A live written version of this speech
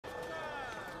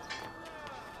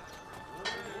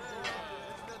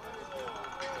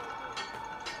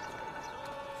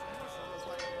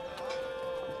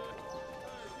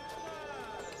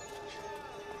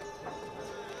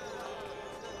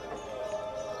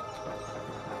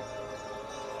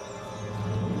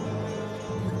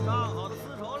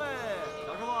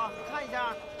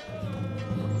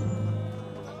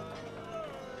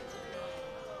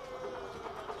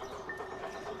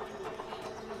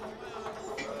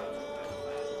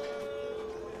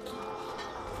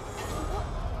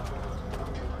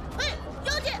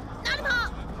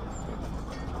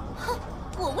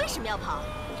么要跑？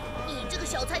你这个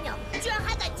小菜鸟，居然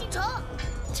还敢进城！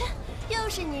切，又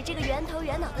是你这个圆头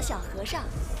圆脑的小和尚，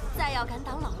再要敢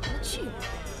挡老娘的去路，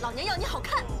老娘要你好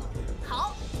看！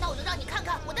好，那我就让你看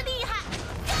看我的厉害！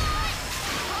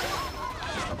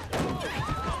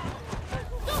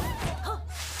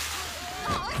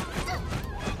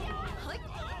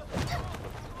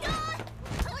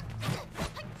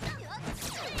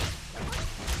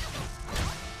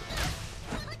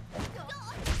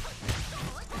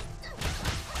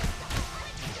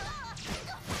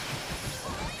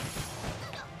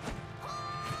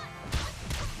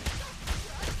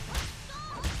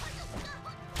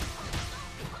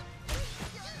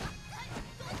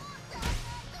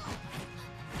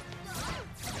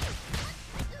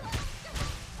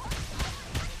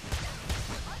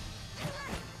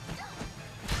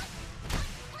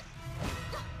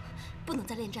不能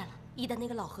再恋战了，一旦那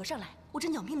个老和尚来，我这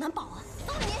鸟命难保啊！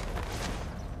送你！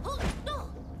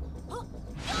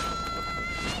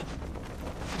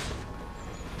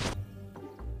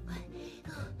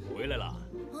回来了。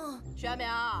玄明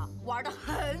玩得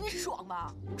很爽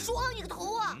吧？爽你个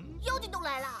头啊！妖精都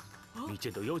来了。你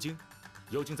见到妖精？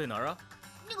妖精在哪儿啊？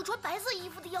那个穿白色衣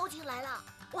服的妖精来了，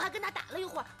我还跟他打了一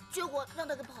会儿，结果让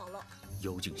他给跑了。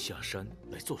妖精下山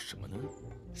来做什么呢？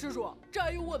师叔，这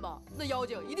还用问吗？那妖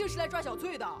精一定是来抓小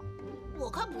翠的。我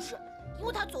看不是，因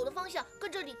为他走的方向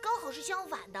跟这里刚好是相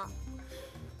反的。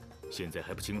现在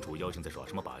还不清楚妖精在耍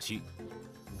什么把戏。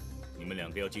你们两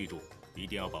个要记住，一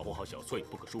定要保护好小翠，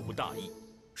不可疏忽大意。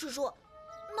师叔，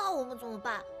那我们怎么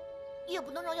办？也不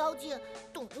能让妖精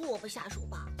动着我们下手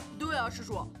吧？对啊，师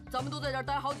叔，咱们都在这儿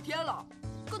待好几天了，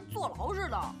跟坐牢似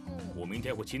的。我明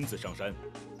天会亲自上山，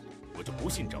我就不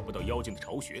信找不到妖精的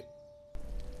巢穴。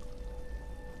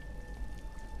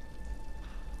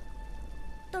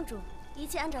洞主，一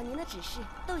切按照您的指示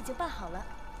都已经办好了。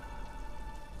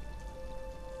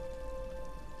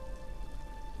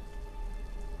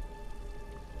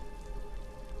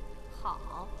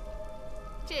好，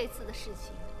这次的事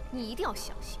情你一定要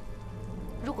小心，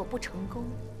如果不成功，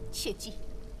切记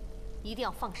一定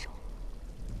要放手。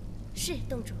是，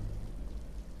洞主。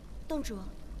洞主，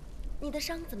你的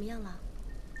伤怎么样了？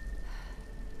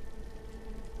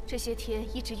这些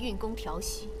天一直运功调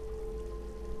息，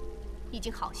已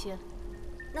经好些了。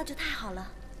那就太好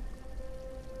了。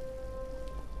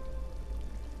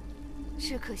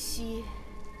只可惜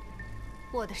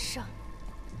我的伤，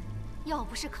要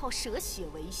不是靠蛇血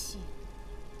维系，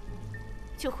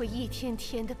就会一天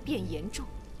天的变严重。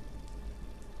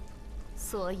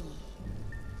所以，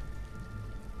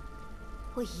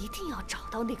我一定要找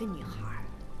到那个女孩。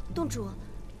洞主，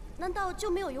难道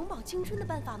就没有永葆青春的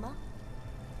办法吗？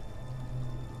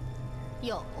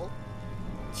有，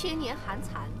千年寒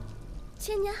蚕。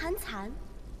千年寒蚕？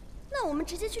那我们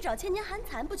直接去找千年寒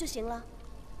蚕不就行了？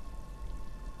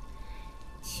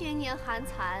千年寒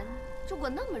蚕如果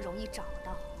那么容易找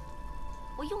到，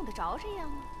我用得着这样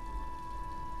吗？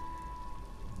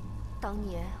当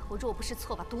年我若不是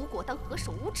错把毒果当何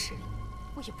首乌吃了，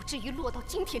我也不至于落到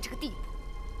今天这个地步。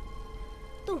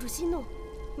洞主息怒，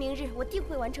明日我定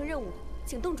会完成任务，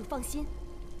请洞主放心。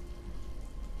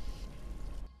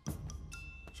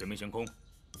玄冥玄空，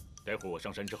待会儿我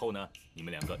上山之后呢，你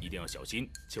们两个一定要小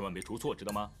心，千万别出错，知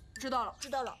道吗？知道了，知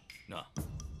道了。那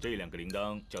这两个铃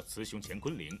铛叫雌雄乾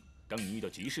坤铃，当你遇到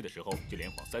急事的时候，就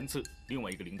连晃3次，另外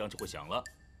一个铃铛就会响了。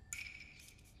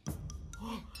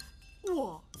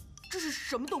哇，这是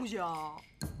什么东西啊？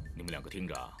你们两个听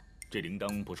着啊，这铃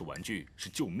铛不是玩具，是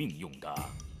救命用的。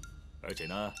而且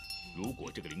呢，如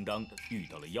果这个铃铛遇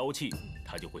到了妖气，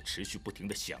它就会持续不停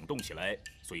地响动起来，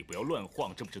所以不要乱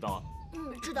晃，知不知道啊？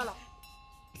知道了。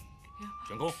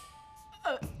玄空，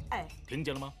哎，听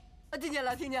见了吗？听见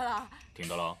了，听见了。听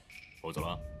到了，我走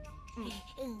了。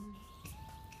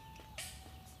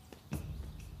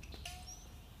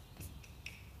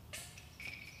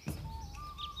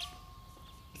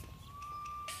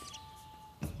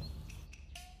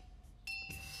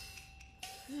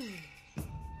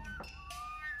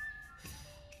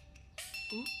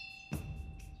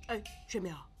哎，玄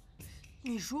冥，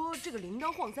你说这个铃铛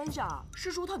晃3下，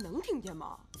师叔他能听见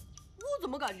吗？我怎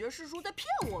么感觉师叔在骗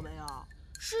我们呀？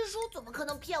师叔怎么可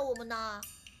能骗我们呢？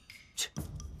切，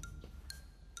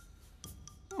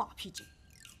马屁精。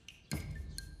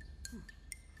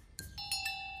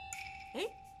哎，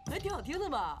还挺好听的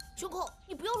嘛。玄空，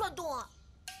你不要乱动啊！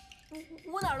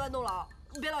我哪儿乱动了？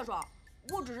你别乱说，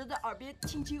我只是在耳边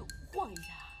轻轻晃一下。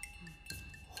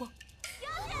晃。妖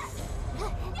精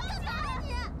来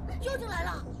了！妖精来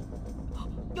了！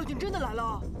妖精真的来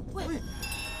了！喂，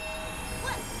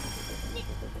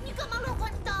你干嘛乱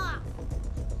晃你的啊？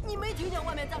你没听见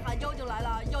外面在喊妖精来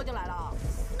了，妖精来了？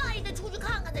那那也得出去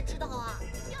看看才知道啊。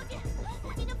妖精，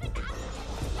我今天被打死！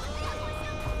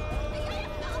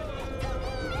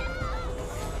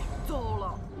糟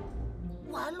了，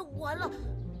完了，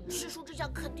师叔这下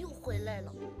肯定回来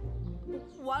了。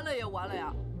完了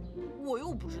呀！我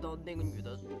又不知道那个女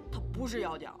的她不是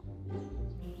妖精。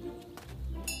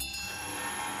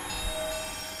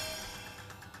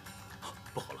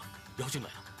不好了，妖精来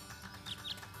了！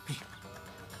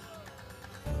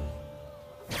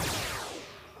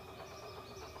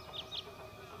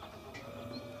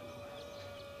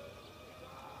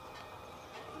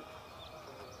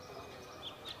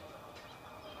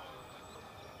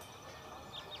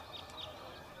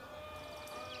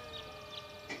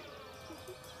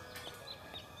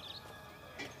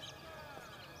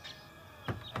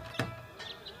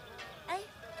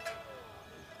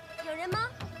有人吗？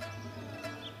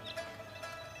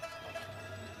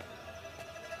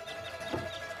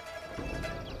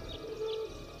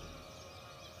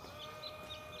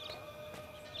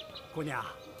姑娘，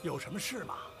有什么事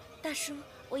吗？大叔，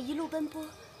我一路奔波，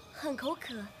很口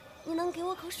渴，你能给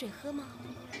我口水喝吗？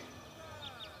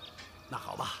那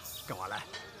好吧，跟我来。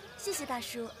谢谢大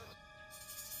叔。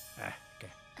哎，给。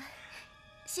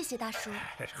谢谢大叔。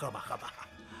喝吧。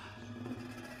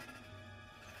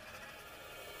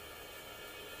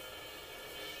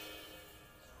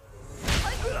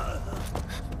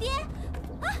爹！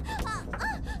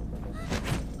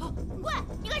喂，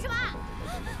你干什么？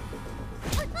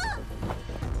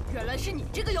原来是你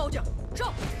这个妖精！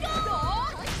上！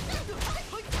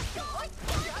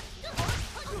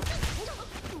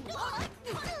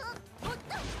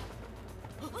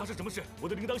发生什么事？我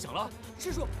的铃铛响了。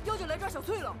师叔，妖精来抓小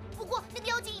翠了。不过那个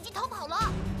妖精已经逃跑了。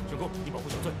玄空，你保护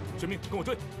小翠，玄冥跟我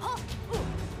追。好。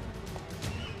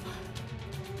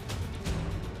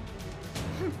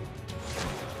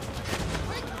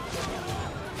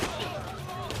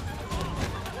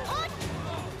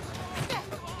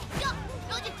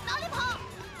妖精哪里跑？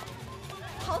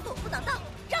好狗不挡道，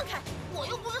让开！我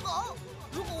又不是狗，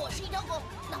如果我是一条狗，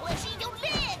那我也是一条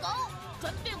猎狗，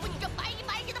专对付你这白衣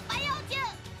白气的白妖精。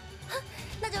哼，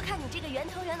那就看你这个圆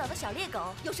头圆脑的小猎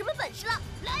狗有什么本事了。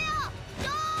来呀！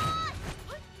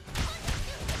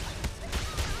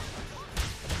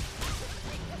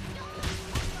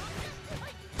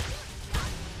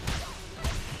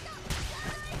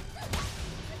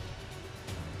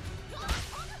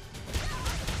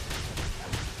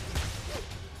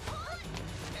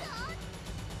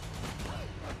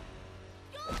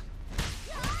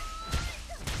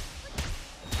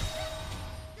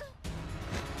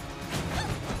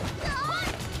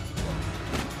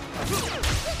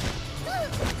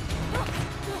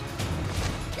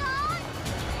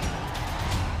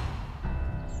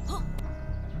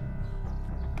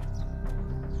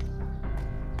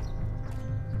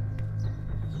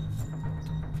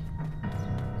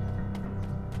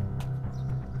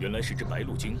原来是只白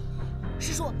鹿精。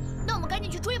师叔，那我们赶紧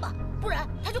去追吧，不然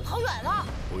他就跑远了。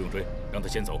不用追，让他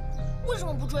先走。为什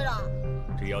么不追了？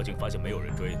这妖精发现没有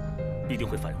人追，必定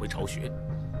会返回巢穴。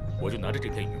我就拿着这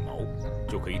片羽毛，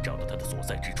就可以找到它的所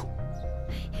在之处。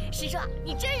师叔，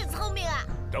你真是聪明啊！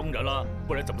当然了，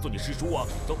不然怎么做你师叔啊？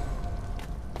走。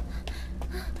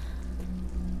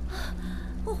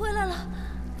我回来了。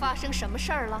发生什么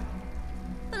事儿了？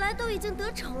本来都已经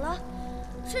得逞了，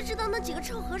谁知道那几个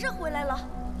臭和尚回来了，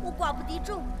我寡不敌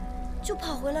众，就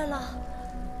跑回来了。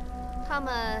他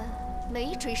们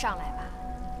没追上来吧？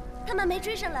他们没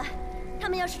追上来，他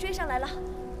们要是追上来了，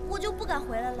我就不敢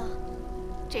回来了。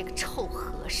这个臭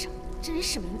和尚真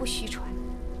是名不虚传，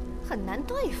很难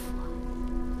对付啊。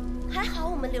还好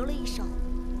我们留了一手。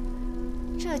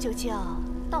这就叫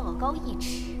道高一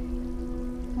尺，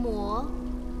魔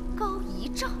高一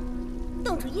丈。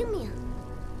洞主英明。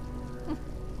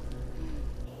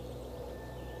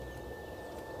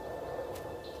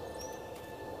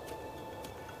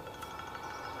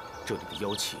这里的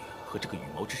妖气和这个羽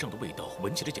毛之上的味道，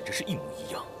闻起来简直是一模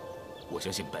一样。我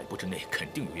相信100步之内肯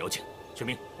定有妖精。玄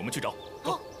冥，我们去找。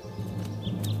好。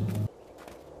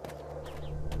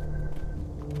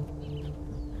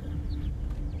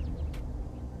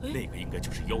那个应该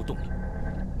就是妖洞了。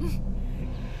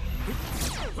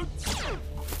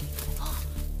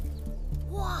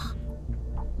哇，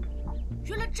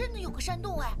原来真的有个山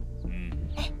洞哎。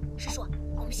哎，师叔，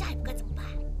我们下一步该怎么办？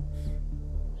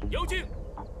妖精，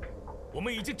我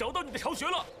们已经找到你的巢穴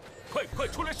了，快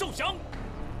出来受降！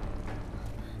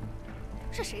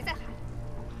是谁在喊？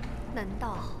难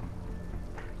道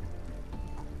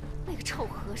那个臭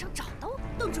和尚找到了？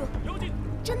洞主，妖精，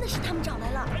真的是他们找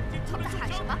来了。他们在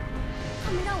喊什么？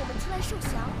他们让我们出来受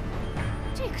降。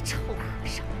这个臭和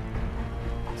尚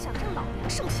想让老娘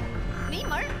受降？没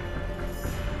门儿。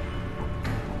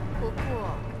不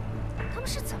过，他们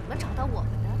是怎么找到我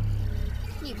们的？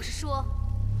你不是说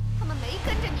他们没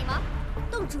跟着你吗？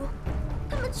洞主，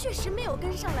他们确实没有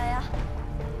跟上来啊，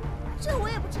这我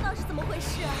也不知道是怎么回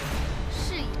事啊。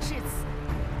事已至此，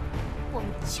我们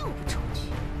就不出去，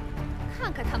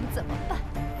看看他们怎么办。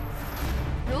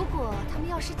如果他们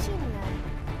要是进来，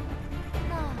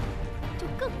那就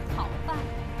更好办。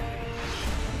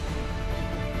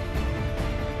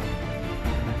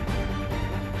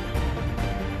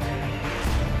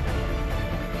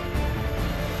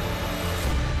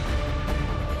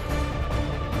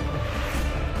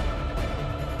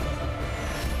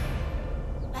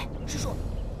哎，师叔，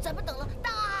咱们等了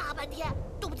大半天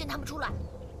都不见他们出来，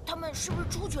他们是不是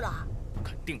出去了？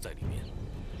肯定在里面。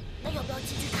那要不要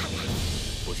进去看看？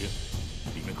不行，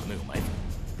里面可能有埋伏，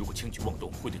如果轻举妄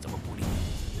动，会对咱们不利。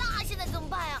那现在怎么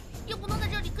办呀？也不能在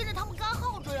这里跟着他们干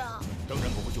耗着呀。当然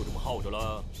不会就这么耗着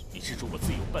了，你是说我自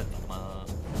己有办法的吗？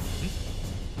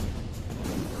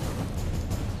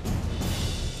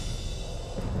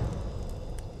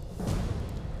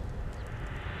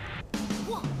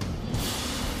哇！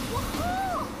哇吼！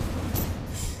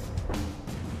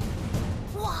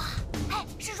哇！哎，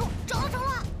师叔，着了！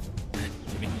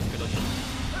前面看到你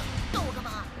了，等我干嘛？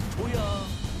吹呀！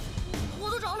火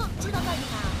都着了，吹它干什么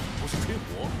呀？不是吹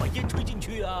火，把烟吹进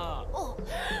去啊！哦，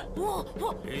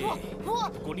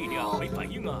不够力量，没反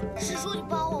应啊！师叔，你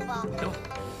帮我吧。来吧。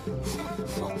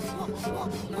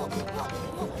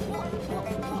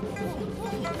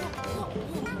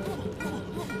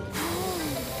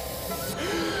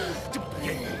这么多烟，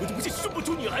我就不信生不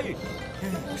出你来。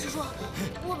师叔，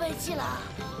我没气了。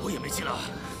我也没气了。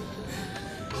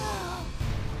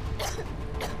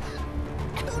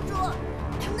洞主，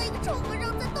那个臭和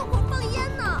尚在洞口放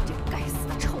烟呢。这该死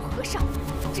的臭和尚，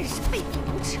真是卑鄙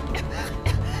无耻！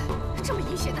这么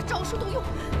阴险的招数都用。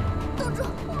洞主，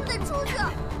我们得出去，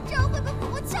这样会被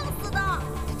活活呛死的。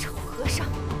这臭和尚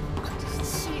真是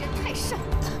欺人太甚！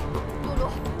多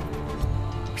罗，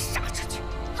杀出去！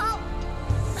好。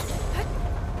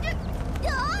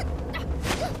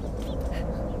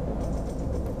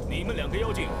你们两个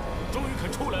妖精终于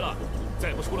肯出来了，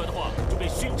再不出来的话，就被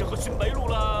熏着和熏白鹿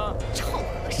了。臭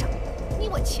和尚，你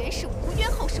我前世无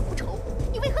冤，后世无仇，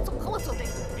你为何总和我作对？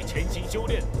你潜心修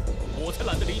炼，我才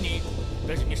懒得理你。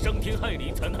但是你伤天害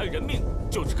理，残害人命，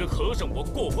就是跟和尚我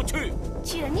过不去。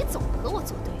既然你总和我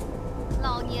作对，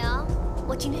老娘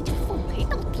我今天就奉陪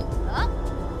到底了。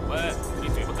喂，你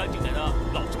嘴巴干净点啊，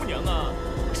老什么娘啊？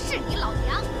我是你老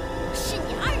娘，我是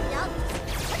你二娘。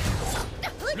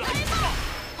来吧！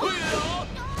哎呀！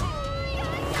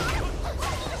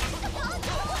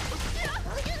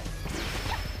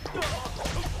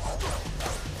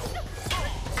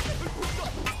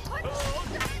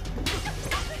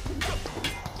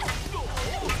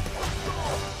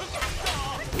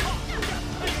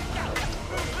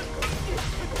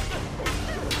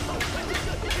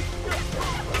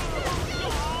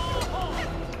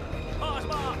怕什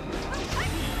么？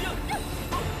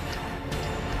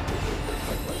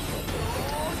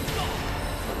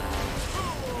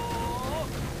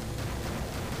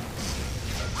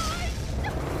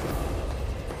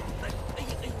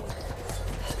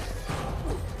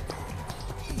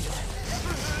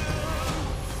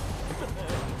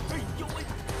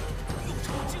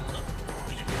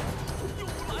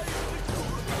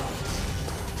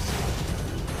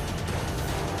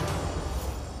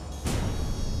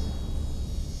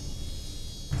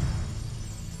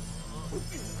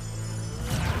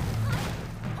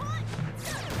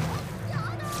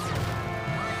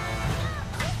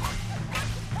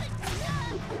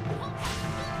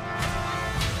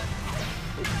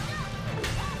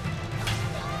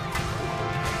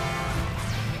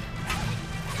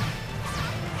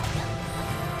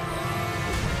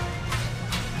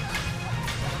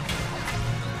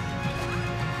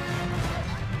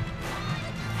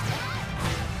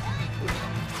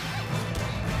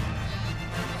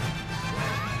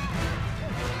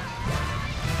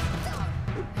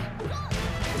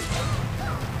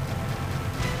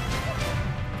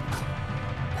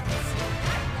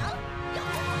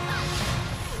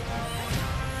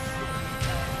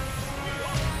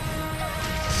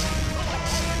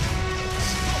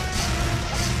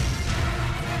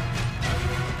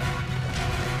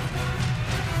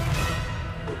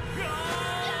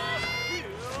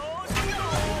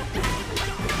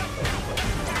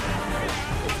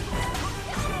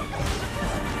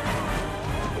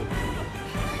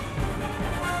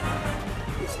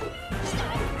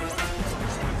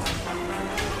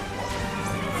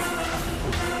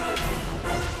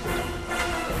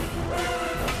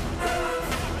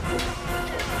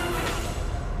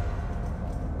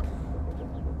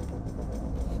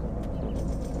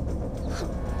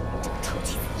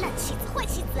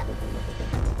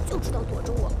就知道躲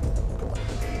着我。不管，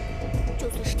就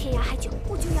算是天涯海角，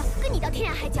我就要跟你到天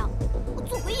涯海角。我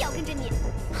做鬼也要跟着你。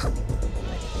哼！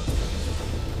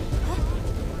哎，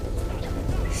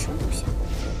什么东西啊？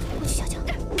过去瞧瞧。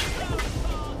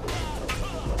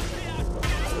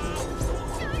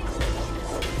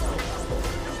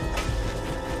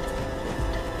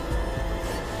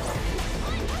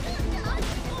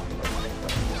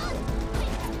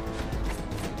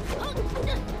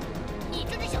你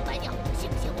这只小白鸟，信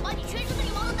不信我把你全身的羽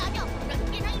毛都打掉，让你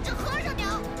变成一只和尚鸟？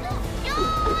哟！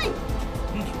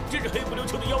你这只黑不溜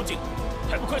秋的妖精，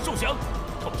还不快受降！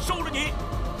看我收了你！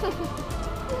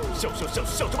笑什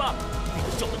么？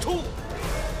你笑得出？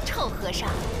臭和尚，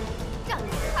让你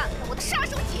看看我的杀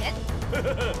手锏！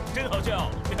真好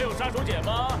笑！你还有杀手锏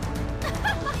吗？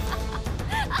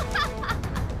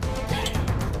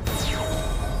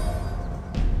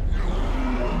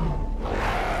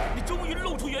你终于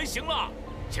露出原形了！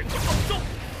乾坤放纵，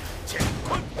乾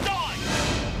坤带，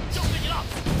交给你了！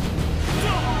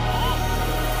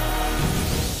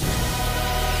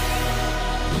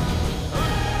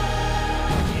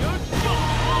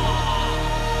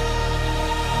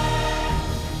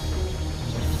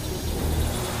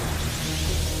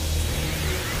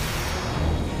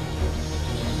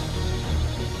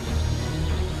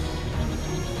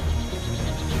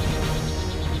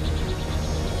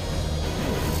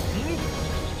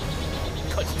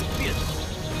看你怎么变！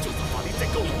就算法力再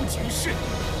高，也无济于事。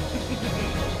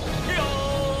呀！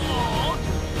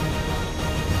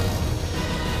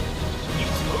一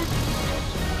球！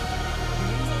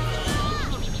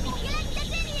原来你在这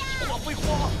里呀！花飞花！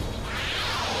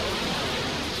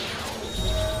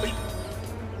哎，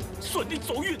算你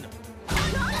走运呢！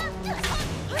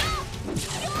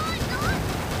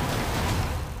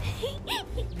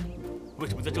为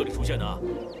什么在这里出现呢？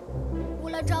我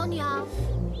来找你啊！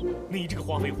你这个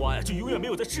花飞花呀，就永远没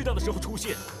有在适当的时候出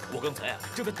现。我刚才啊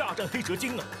正在大战黑蛇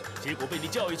精呢，结果被你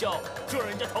叫一叫，就让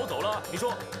人家逃走了。你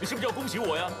说你是不是要恭喜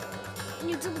我呀？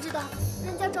你知不知道，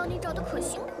人家找你找的可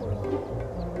辛苦了。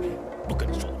不跟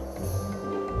你说了。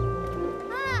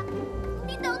啊！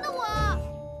你等等我！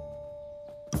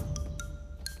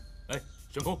哎，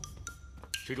悬空，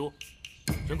施主，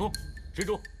悬空，施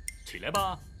主，起来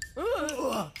吧。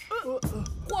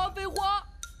花飞花，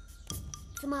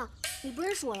怎么，你不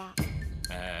认识我了？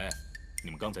哎，你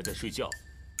们刚才在睡觉，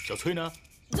小翠呢？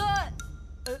在，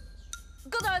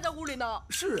刚才还在屋里呢。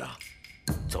是啊，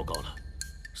糟糕了，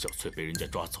小翠被人家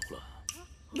抓走了。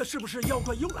那是不是妖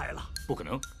怪又来了？不可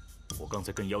能，我刚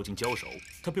才跟妖精交手，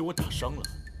她被我打伤了。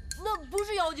那不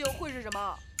是妖精会是什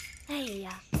么？哎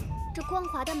呀，这光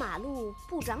滑的马路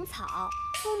不长草，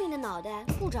聪明的脑袋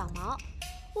不长毛。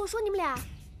我说你们俩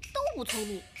都不聪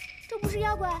明，这不是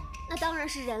妖怪，那当然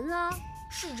是人了。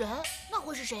是人？那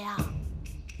会是谁啊？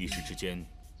一时之间，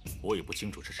我也不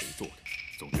清楚是谁做的。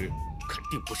总之，肯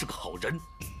定不是个好人。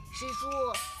师叔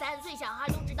，3岁小孩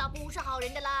都知道不是好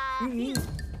人的啦。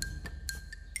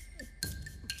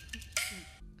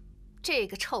这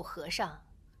个臭和尚，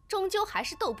终究还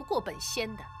是斗不过本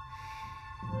仙的。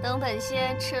等本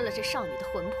仙吃了这少女的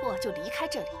魂魄，就离开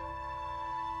这里，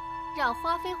让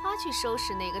花飞花去收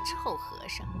拾那个臭和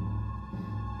尚，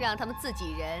让他们自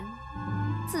己人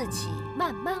自己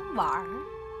慢慢玩儿。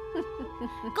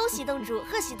恭喜洞主，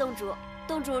贺喜洞主！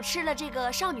洞主吃了这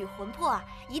个少女魂魄啊，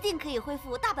一定可以恢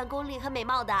复大半功力和美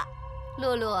貌的。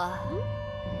露露，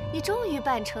你终于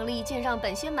办成了一件让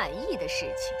本仙满意的事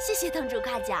情。谢谢洞主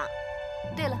夸奖。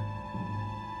对了，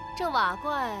这瓦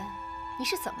罐你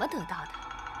是怎么得到的？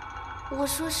我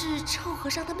说是臭和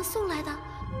尚他们送来的，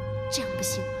这样不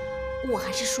行，我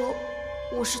还是说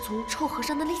我是从臭和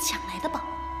尚那里抢来的吧。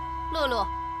露露，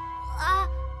啊，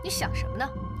你想什么呢？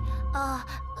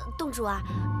洞主啊，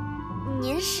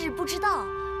您是不知道，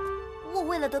我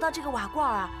为了得到这个瓦罐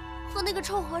啊，和那个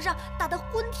臭和尚打得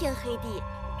昏天黑地，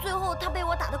最后他被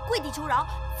我打得跪地求饶，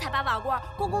才把瓦罐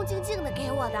恭恭敬敬的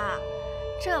给我的。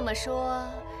这么说，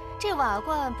这瓦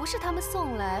罐不是他们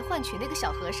送来换取那个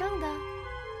小和尚的？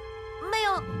没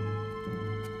有，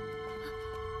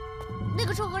那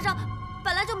个臭和尚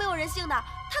本来就没有人性的，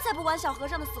他才不管小和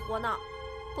尚的死活呢。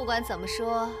不管怎么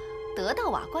说，得到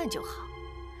瓦罐就好。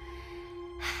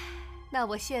那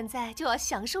我现在就要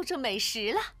享受这美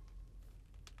食了。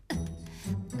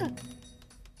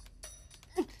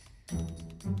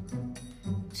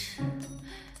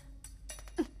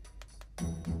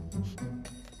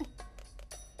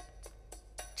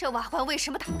这瓦罐为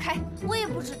什么打不开？我也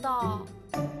不知道。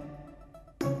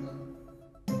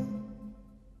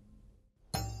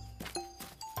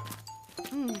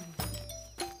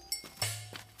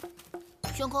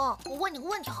玄空，我问你个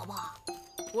问题好不好？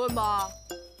问吧。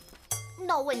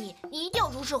那我问你，你一定要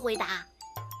如实回答。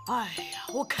哎呀，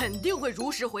我肯定会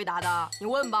如实回答的。你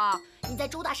问吧。你在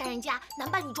周大善人家男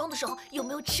扮女装的时候，有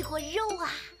没有吃过肉啊？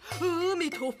阿弥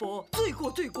陀佛，罪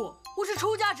过罪过！我是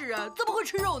出家之人，怎么会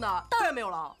吃肉呢？当然没有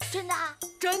了。真的啊？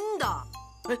真的。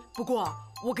哎，不过啊，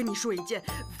我跟你说一件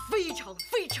非常恶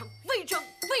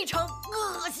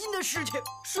心的事情。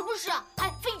是不是啊？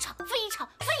哎，非常恶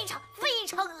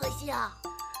心啊！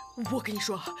我跟你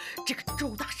说，这个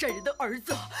周大善人的儿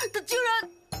子，他竟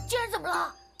然怎么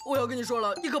了？我要跟你说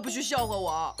了，你可不许笑话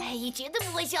我。哎，绝对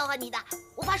不会笑话你的，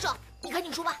我发誓。你赶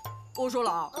紧说吧。我说了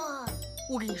啊。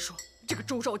我跟你说，这个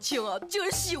周少卿啊，竟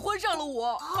然喜欢上了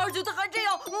我，而且他还这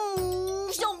样，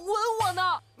想吻我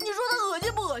呢。你说他恶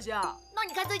心不恶心啊？那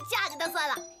你干脆嫁给他算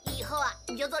了，以后啊，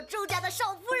你就做周家的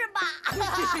少夫人吧。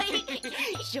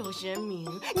小玄冥，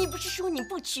你不是说你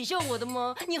不取笑我的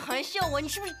吗？你还笑我，你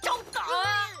是不是找打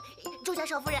啊？周家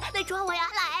少夫人，来抓我呀！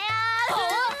来呀！好啊！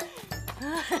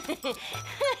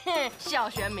小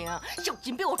玄冥，小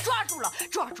金被我抓住了，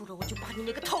我就把你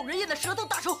那个讨人厌的舌头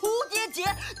打成蝴蝶结，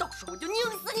到时候我就拧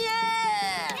死你！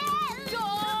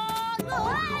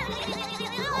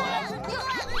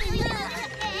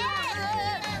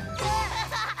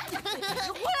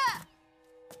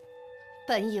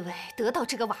本以为得到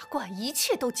这个瓦罐，一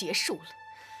切都结束了，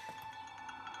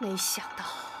没想到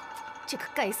这个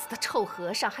该死的臭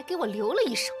和尚还给我留了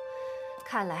一手。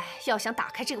看来要想打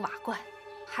开这个瓦罐，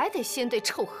还得先对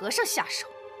臭和尚下手。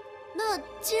那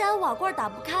既然瓦罐打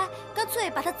不开，干脆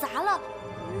把它砸了，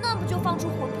那不就放出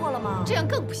魂魄了吗？这样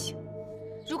更不行。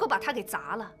如果把它给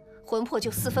砸了，魂魄就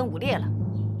4分5裂了，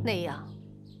那样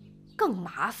更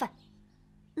麻烦。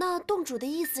那洞主的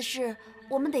意思是，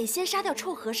我们得先杀掉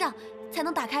臭和尚，才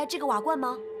能打开这个瓦罐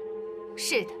吗？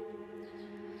是的。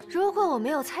如果我没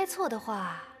有猜错的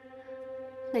话，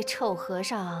那臭和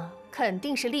尚肯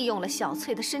定是利用了小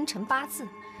翠的生辰八字，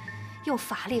用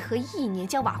法力和意念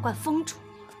将瓦罐封住。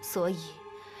所以，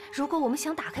如果我们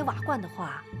想打开瓦罐的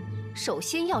话，首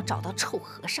先要找到臭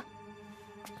和尚。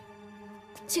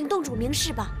请洞主明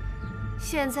示吧。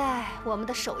现在我们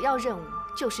的首要任务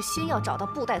就是先要找到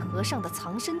布袋和尚的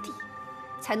藏身地，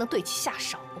才能对其下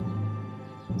手。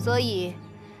所以，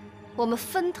我们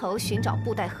分头寻找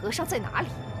布袋和尚在哪里。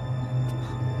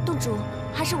洞主，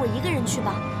还是我一个人去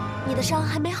吧，你的伤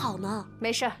还没好呢。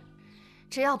没事儿，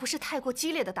只要不是太过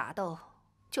激烈的打斗，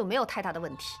就没有太大的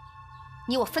问题。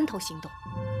你我分头行动，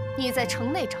你在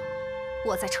城内找，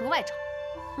我在城外找。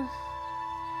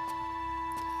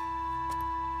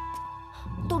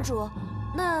洞主，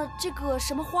那这个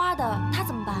什么花的，他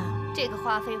怎么办啊？这个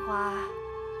花非花，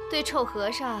对臭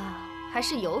和尚还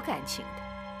是有感情的，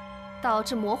导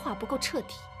致魔化不够彻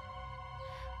底。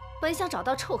本想找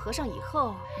到臭和尚以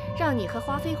后，让你和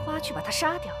花非花去把他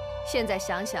杀掉。现在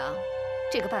想想，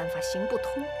这个办法行不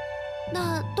通。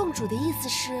那洞主的意思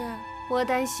是？我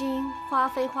担心花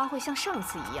非花会像上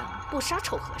次一样不杀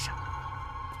臭和尚，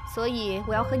所以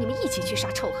我要和你们一起去杀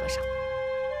臭和尚，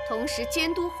同时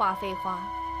监督花非花。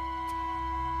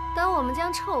等我们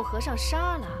将臭和尚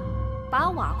杀了，把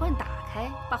瓦罐打开，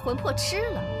把魂魄吃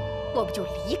了，我们就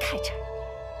离开这儿。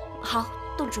好，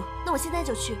洞主，那我现在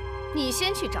就去。你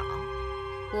先去找，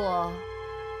我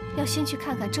要先去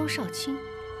看看周少卿。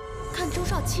看周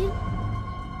少卿？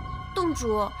洞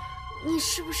主，你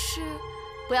是不是？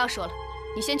不要说了，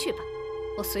你先去吧，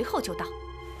我随后就到。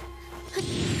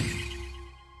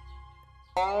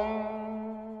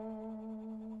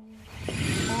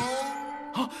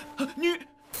你。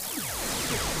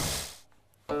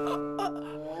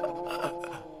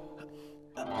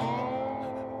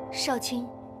少卿，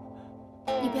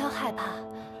你不要害怕，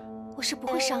我是不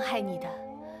会伤害你的。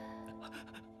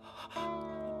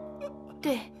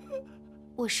对，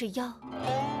我是妖，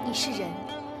你是人，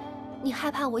你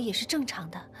害怕我也是正常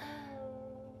的。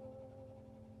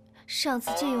上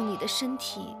次借用你的身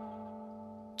体，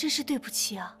真是对不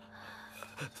起啊！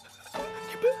你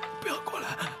不要过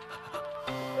来！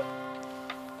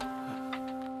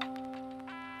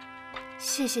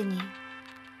谢谢你，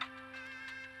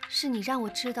是你让我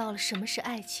知道了什么是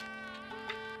爱情，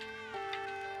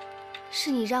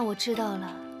是你让我知道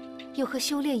了有和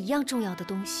修炼一样重要的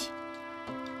东西。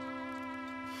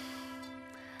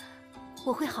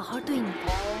我会好好对你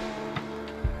的，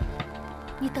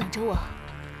你等着我，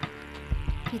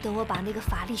你等我把那个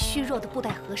法力虚弱的布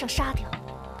袋和尚杀掉，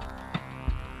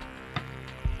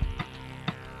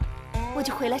我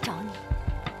就回来找你。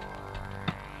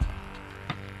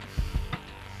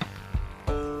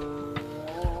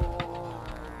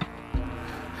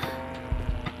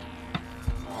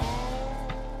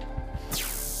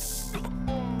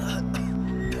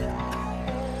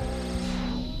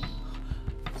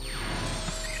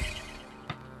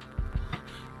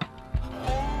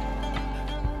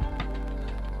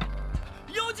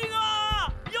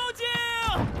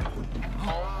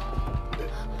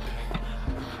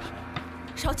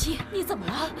怎么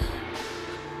了？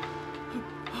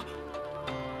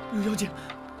有妖精！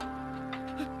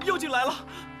妖精来了！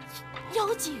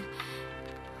妖精！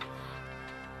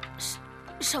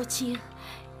少卿，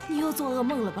你又做噩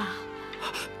梦了吧？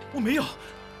我没有，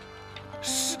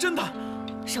是真的。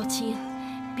少卿，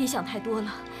别想太多了，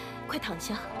快躺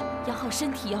下，养好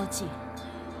身体要紧。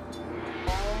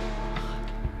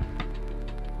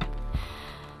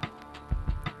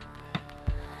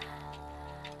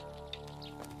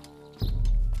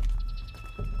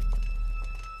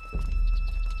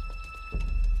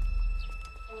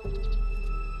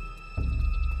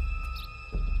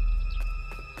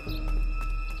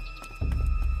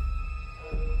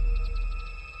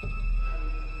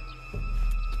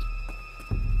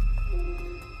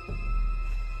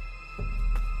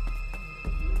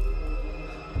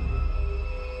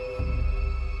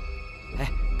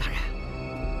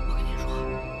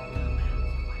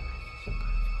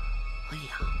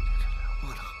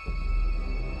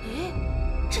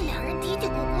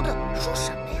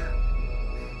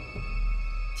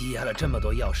积压了这么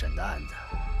多要审的案子，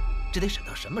这得审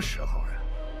到什么时候啊？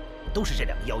都是这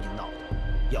两个妖精闹的，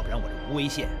要不然我这无为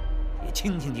县也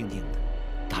清清静静的。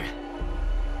大人，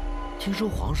听说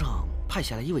皇上派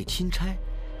下来一位钦差，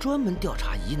专门调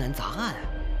查疑难杂案。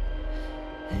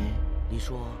哎，你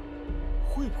说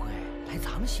会不会来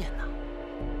咱们县呢？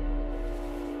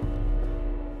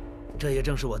这也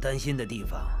正是我担心的地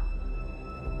方。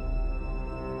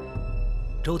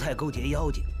周泰勾结妖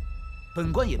精，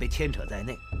本官也被牵扯在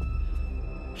内，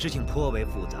事情颇为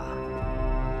复杂。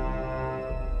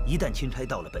一旦钦差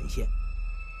到了本县，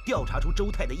调查出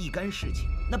周泰的一干事情，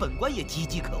那本官也岌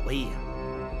岌可危呀。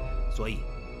所以，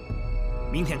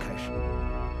明天开始，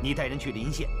你带人去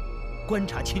临县，观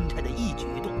察钦差的一举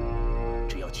一动。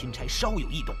只要钦差稍有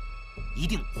异动，一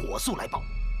定火速来报。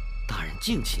大人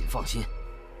敬请放心。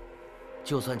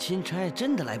就算钦差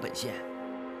真的来本县，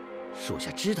属下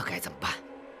知道该怎么办。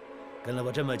跟了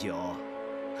我这么久，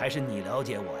还是你了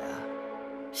解我呀。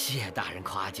谢大人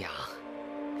夸奖。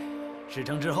事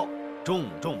成之后，重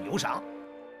重有赏。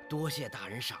多谢大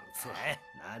人赏赐。哎，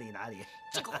哪里哪里。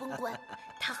这个昏官，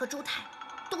他和周泰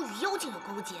都与妖精有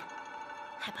勾结，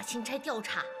害怕钦差调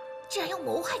查，竟然要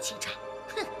谋害钦差。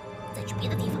哼！再去别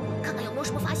的地方看看有没有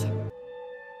什么发现。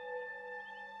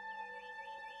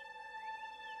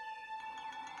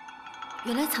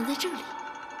原来藏在这里，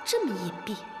这么隐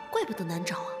蔽，怪不得难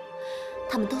找啊！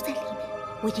他们都在里面，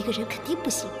我一个人肯定不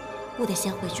行，我得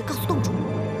先回去告诉洞主。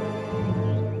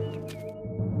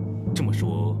这么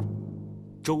说，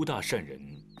周大善人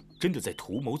真的在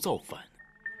图谋造反，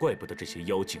怪不得这些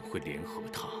妖精会联合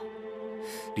他，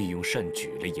利用善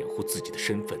举来掩护自己的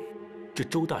身份。这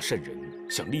周大善人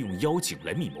想利用妖精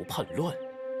来密谋叛乱。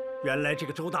原来这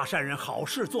个周大善人好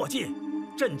事做尽，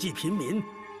赈济贫民。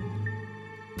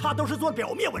他都是做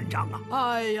表面文章啊！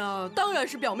哎呀，当然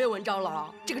是表面文章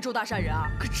了。这个周大善人啊，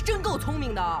可是真够聪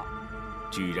明的。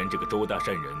既然这个周大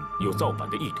善人有造反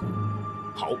的意图，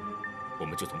好，我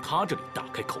们就从他这里打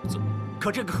开口子。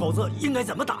可这个口子应该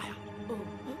怎么打呀？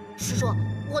师叔，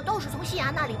我倒是从县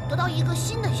衙那里得到一个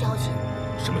新的消息。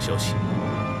什么消息？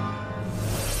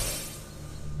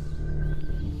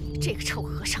这个臭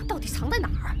和尚到底藏在哪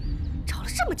儿？找了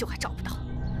这么久还找不到。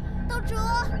洞主，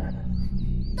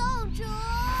洞主。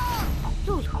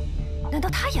露露，难道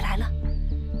他也来了？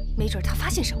没准他发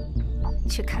现什么，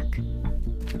去看看。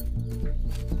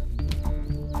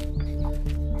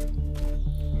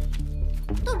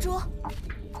洞主，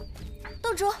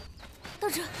洞主，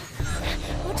洞主，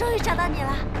我终于找到你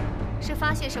了。是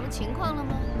发现什么情况了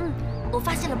吗？我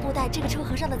发现了布袋这个臭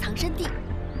和尚的藏身地。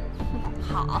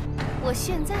好，我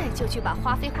现在就去把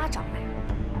花飞花找来，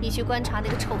你去观察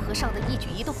那个臭和尚的一举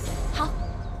一动。好。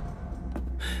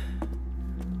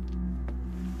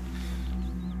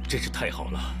真是太好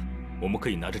了，我们可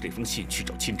以拿着这封信去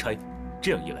找钦差，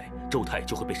这样一来，周泰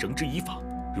就会被绳之以法，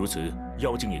如此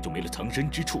妖精也就没了藏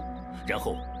身之处。然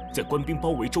后在官兵包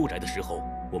围周宅的时候，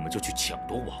我们就去抢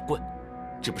夺瓦罐，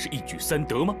这不是一举三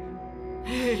得吗？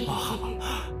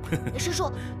师叔，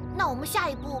那我们下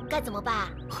一步该怎么办？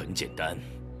很简单。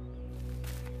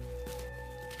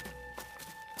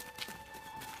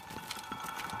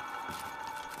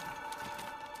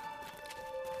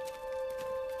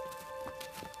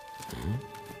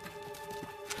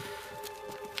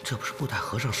这不是布袋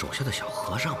和尚手下的小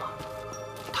和尚吗？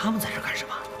他们在这干什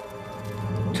么？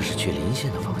这是去临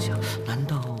县的方向，难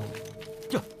道？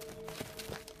哟！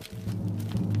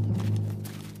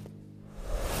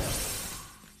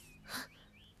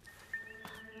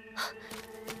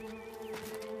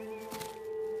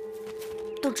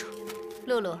洞主，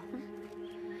露露，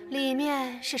里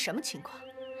面是什么情况？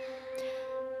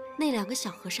那2个小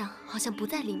和尚好像不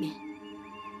在里面。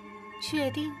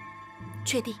确定？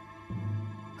确定。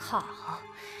好，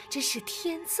真是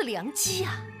天赐良机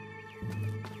啊！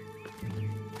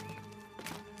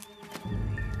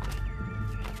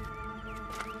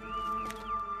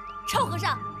臭和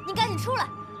尚，你赶紧出来！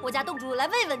我家洞主来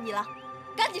慰问你了，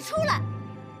赶紧出来！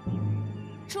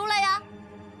出来呀！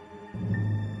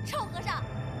臭和尚，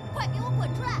快给我滚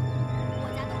出来！我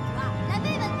家洞主啊，来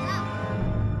慰问你了。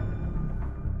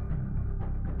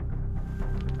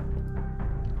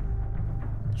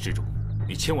施主，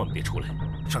你千万别出来！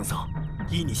圣僧，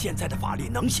依你现在的法力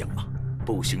能行吗？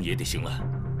不行也得行了。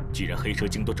既然黑蛇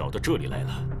精都找到这里来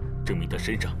了，证明他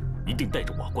身上一定带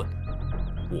着瓦罐，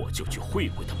我就去会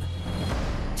会他们。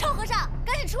臭和尚，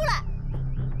赶紧出来！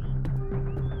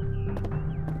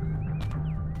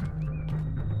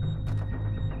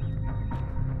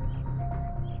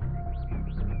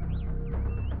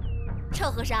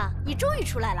臭和尚，你终于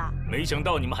出来了！没想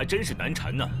到你们还真是难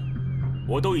缠呢。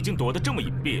我都已经躲得这么隐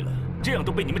蔽了，这样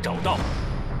都被你们找到。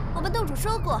我们洞主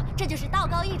说过，这就是道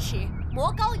高1尺，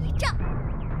魔高1丈。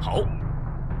好，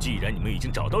既然你们已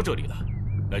经找到这里了，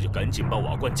那就赶紧把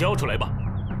瓦罐交出来吧。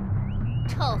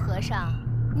臭和尚，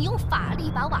你用法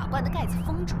力把瓦罐的盖子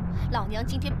封住，老娘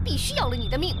今天必须要了你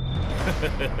的命！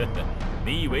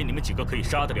你以为你们几个可以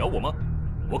杀得了我吗？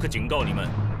我可警告你们，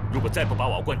如果再不把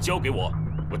瓦罐交给我，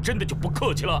我真的就不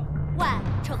客气了。喂，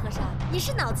臭和尚，你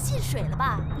是脑子进水了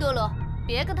吧？洛洛，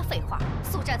别跟他废话，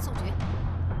速战速决。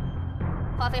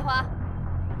花飞花，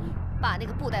把那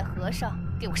个布袋和尚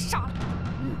给我杀了！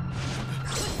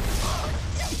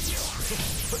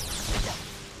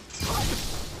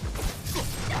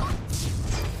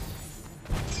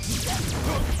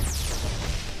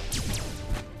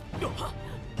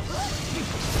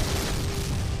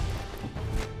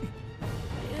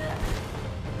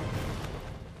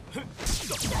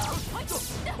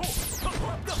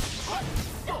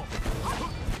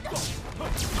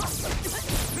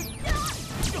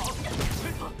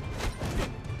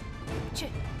去。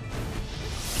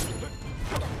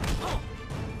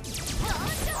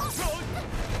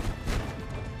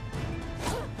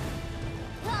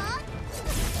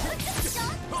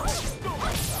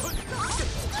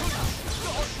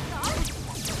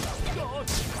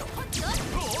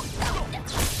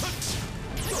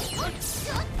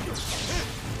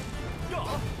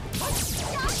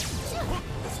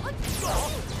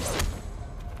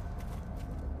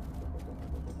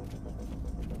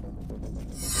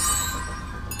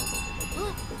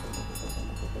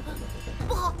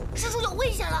不好，师叔有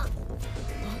危险了！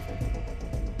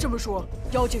这么说，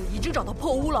妖精已经找到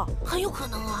破屋了？很有可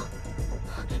能啊！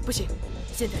不行，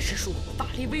现在师叔法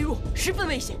力微弱，十分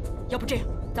危险。要不这样，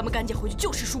咱们赶紧回去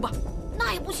救师叔吧。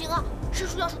那也不行啊！师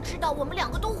叔要是知道我们2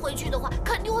个都回去的话，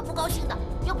肯定会不高兴的。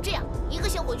要不这样，一个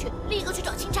先回去，另一个去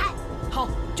找钦差。好，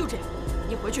就这样。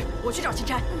你回去，我去找钦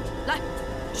差。来，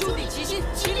兄弟齐心，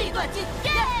其利断金。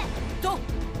耶！走，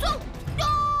走，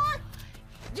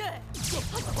耶！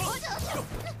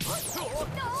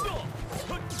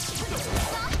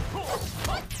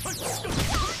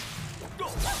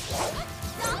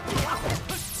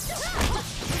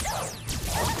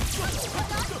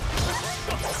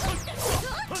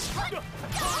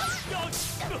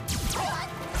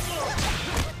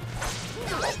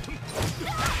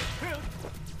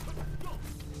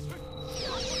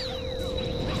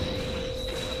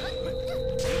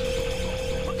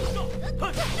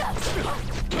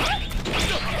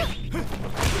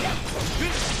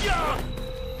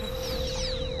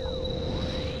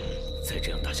再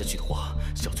这样打下去的话，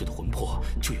小翠的魂魄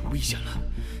就有危险了，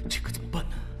这可怎么办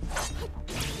呢？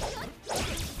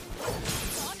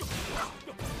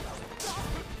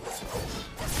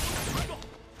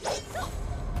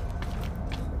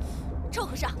臭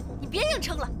和尚，你别硬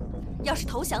撑了，要是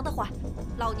投降的话，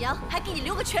老娘还给你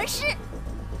留个全尸。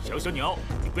小鸟，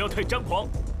你不要太张狂，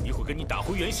一会儿给你打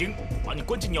回原形，把你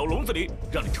关进鸟笼子里，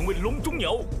让你成为笼中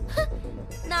鸟。哼，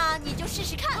那你就试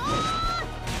试看。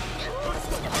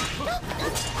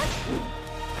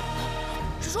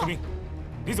师叔，陈明，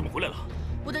你怎么回来了？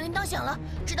我的铃铛响了，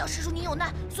知道师叔您有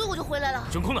难，所以我就回来了。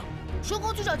玄空呢？玄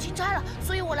空去找钦差了，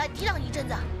所以我来抵挡一阵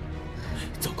子。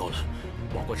糟糕了，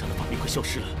瓦罐上的法力快消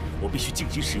失了，我必须尽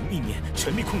情使用意念，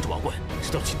全力控制瓦罐，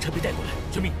直到钦差被带过来。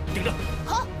玄明，顶着。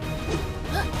好。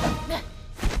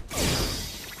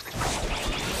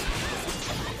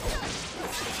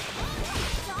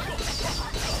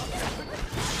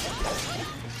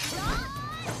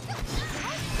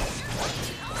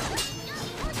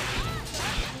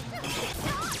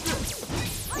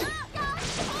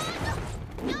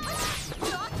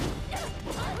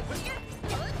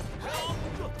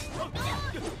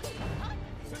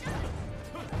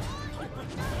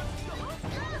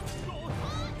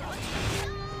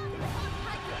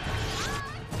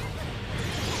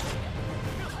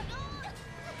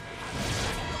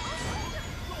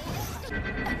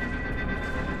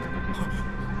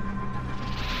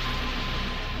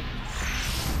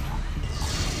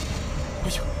哎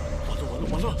呀，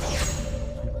完了！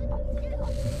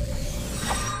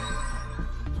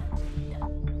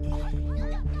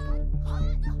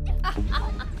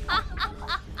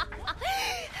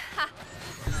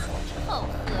臭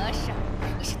和尚，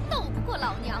你是斗不过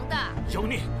老娘的！妖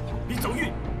孽，你走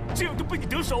运，这样就被你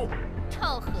得手。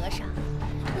臭和尚，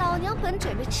老娘本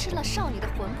准备吃了少女的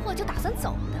魂魄就打算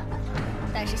走的，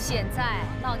但是现在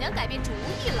老娘改变主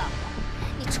意了，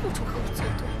你处处和我作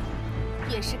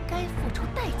对，也是该付出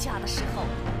代价的时候。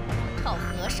臭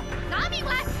和尚，拿命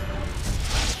来！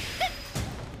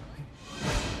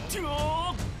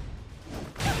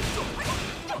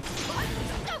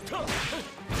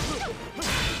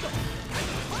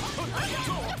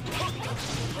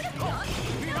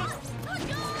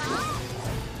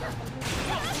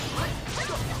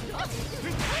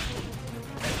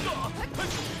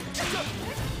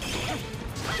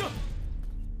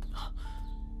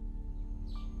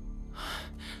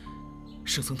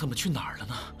圣僧他们去哪儿了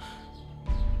呢？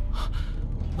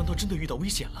难道真的遇到危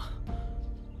险了？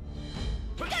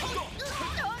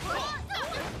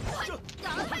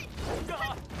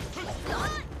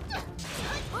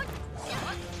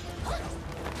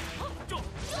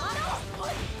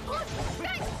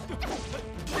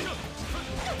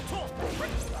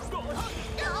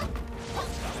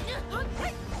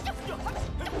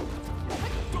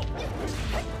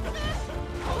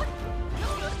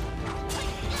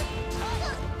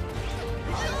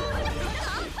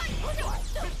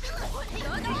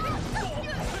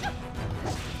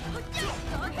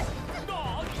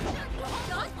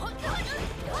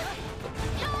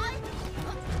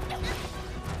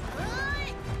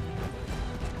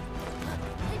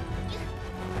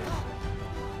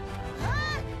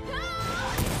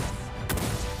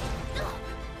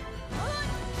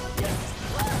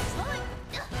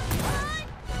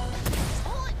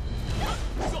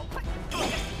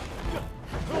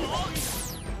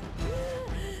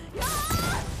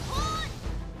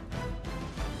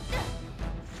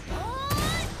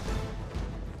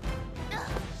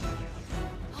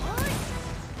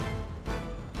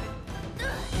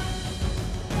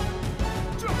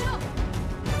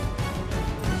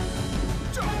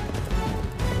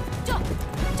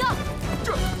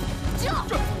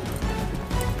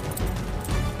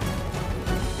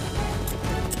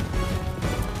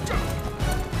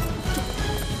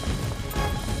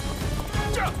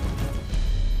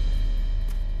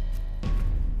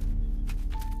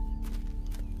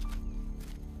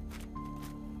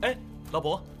老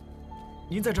伯，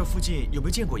您在这附近有没有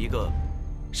见过一个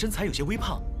身材有些微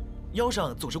胖，腰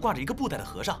上总是挂着一个布袋的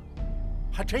和尚？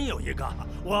还真有一个，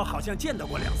我好像见到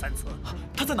过2、3次。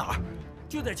他在哪儿？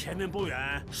就在前面不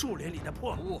远树林里的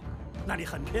破屋，那里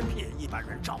很偏僻，一般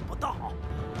人找不到。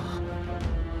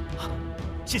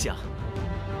谢谢啊。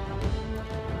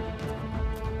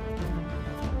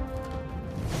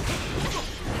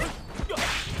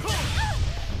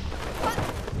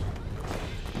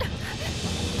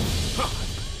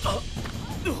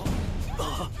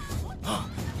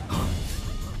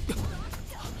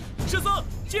圣僧，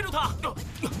接住他！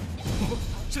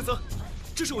圣僧，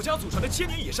这是我家祖传的千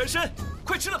年野山参，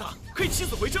快吃了它，可以起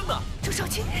死回生的。周少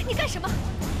卿，你干什么？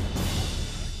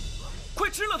快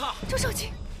吃了它！周少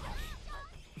卿。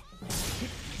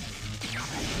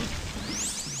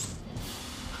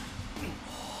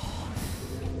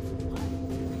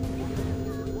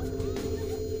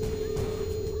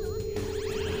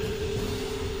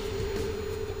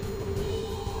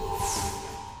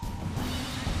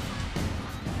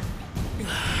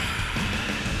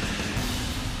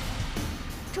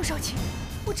周少卿，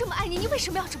我这么爱你，你为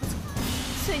什么要这么做？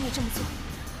虽然你这么做，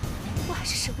我还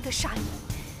是舍不得杀你。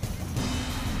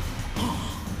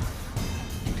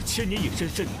你的千年野山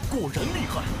参果然厉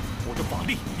害，我的法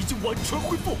力已经完全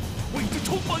恢复，我已经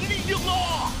充满力量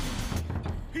了。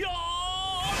呀！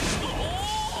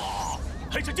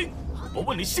黑蛇精，我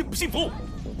问你信不信服？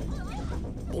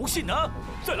不信啊，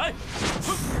再来！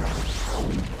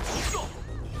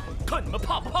看你们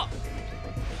怕不怕？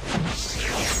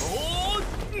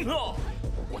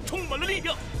我充满了力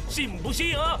量，信不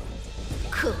信啊？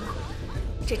可恶！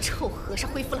这臭和尚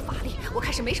恢复了法力，我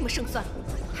看是没什么胜算了，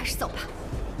还是走吧。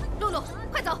露露，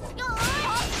快走！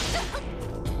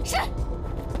是。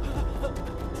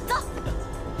走。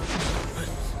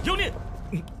妖孽，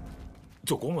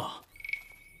做工了。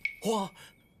花，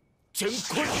乾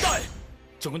坤袋，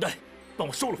乾坤袋，帮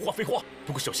我收了化肥花，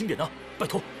不过小心点啊，拜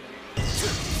托。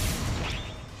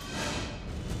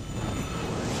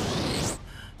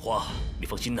花，你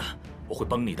放心呐，我会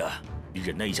帮你的，你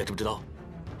忍耐一下，知不知道？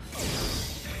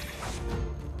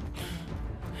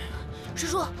师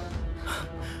叔，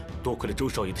多亏了周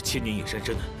少爷的千年野山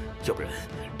参，要不然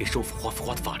连收服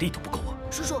花的法力都不够啊！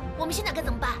叔叔，我们现在该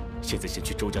怎么办？现在先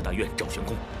去周家大院找玄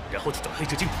空，然后去找黑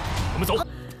蛇精。我们走。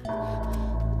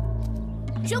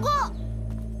玄空，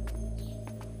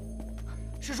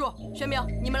师叔、玄冥，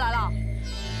你们来了。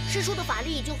师叔的法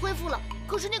力已经恢复了，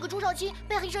可是那个周少卿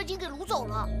被黑蛇精给掳走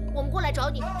了。我们过来找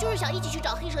你，就是想一起去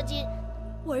找黑蛇精。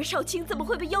我儿少卿怎么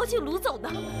会被妖精掳走呢？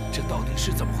这到底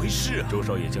是怎么回事啊？周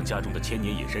少爷将家中的千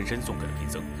年野山参送给了贫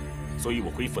僧，所以我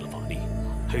恢复了法力。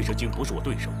黑蛇精不是我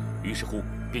对手，于是乎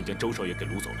便将周少爷给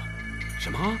掳走了。什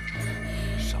么？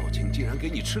少卿竟然给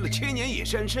你吃了千年野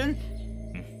山参？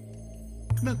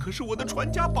那可是我的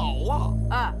传家宝啊！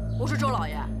哎，我说周老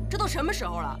爷，这都什么时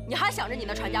候了，你还想着你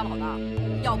那传家宝呢？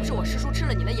要不是我师叔吃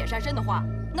了你那野山参的话，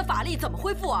那法力怎么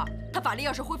恢复啊？他法力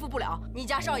要是恢复不了，你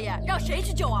家少爷让谁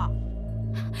去救啊？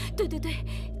对，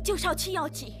救少卿要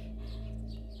紧。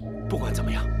不管怎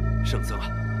么样，圣僧啊，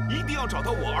一定要找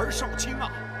到我儿少卿啊！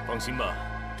放心吧，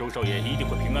周少爷一定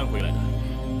会平安回来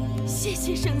的。谢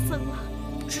谢圣僧啊！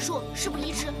师叔，事不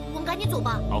宜迟，我们赶紧走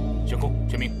吧。好，玄空、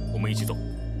玄冥，我们一起走。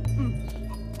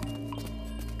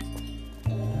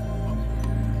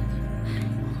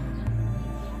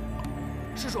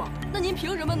师叔，那您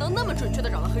凭什么能那么准确地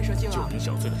找到黑蛇精啊？就凭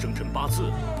小翠的生辰八字，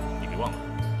你别忘了，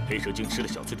黑蛇精吃了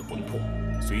小翠的魂魄，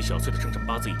所以小翠的生辰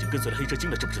八字已经跟随了黑蛇精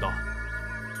了，知不知道？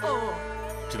哦，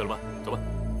知道了吧？走吧。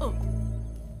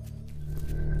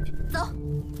走。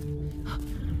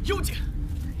幽精，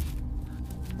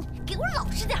给我老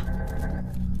实点！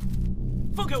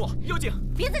放开我，幽精！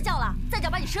别再叫了，再叫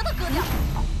把你舌头割掉！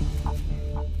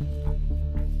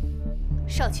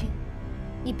少卿，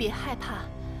你别害怕，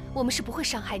我们是不会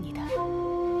伤害你的。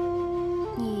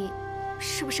你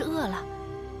是不是饿了？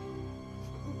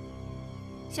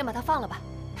先把它放了吧。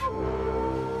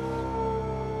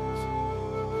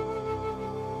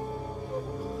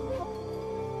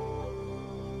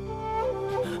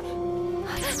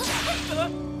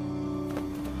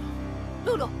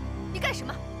露露，你干什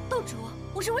么？洞主，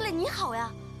我是为了你好呀，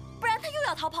不然他又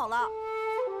要逃跑了。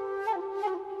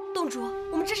洞主，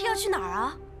我们这是要去哪儿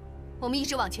啊？我们一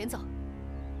直往前走，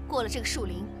过了这个树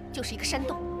林就是一个山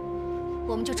洞，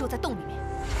我们就住在洞里面。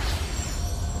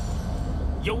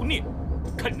妖孽，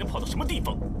看你能跑到什么地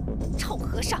方！臭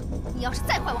和尚，你要是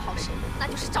再坏我好事，那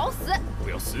就是找死！不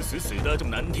要死的这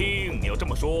么难听，你要这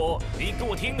么说，你给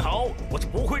我听好，我是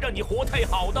不会让你活太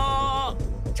好的。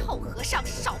臭和尚，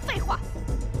少废话！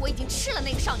我已经吃了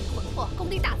那个少女魂魄，功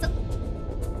力大增。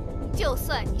就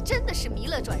算你真的是弥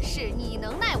勒转世，你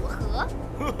能奈我何？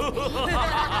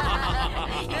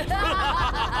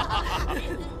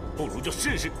不如就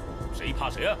试试，谁怕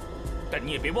谁啊！但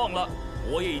你也别忘了，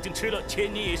我也已经吃了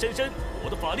千年野山参，我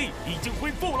的法力已经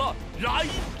恢复了。来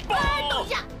吧！等一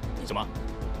下！什么？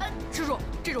师叔，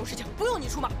这种事情不用你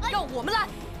出马，让我们来。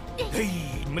嘿，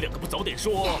你们两个不早点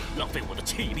说，浪费我的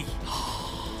气力。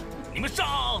你们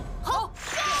上！好。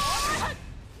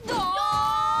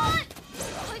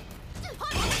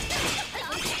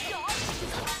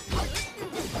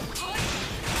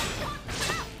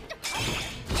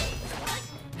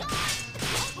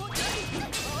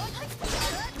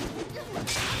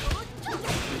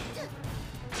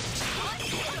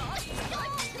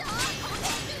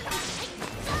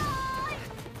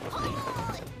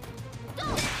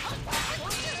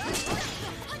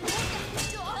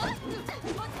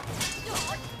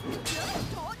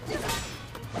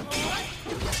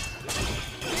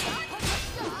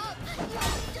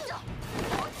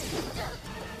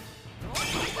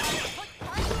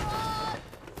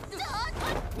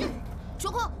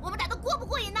玄空，我们打得过不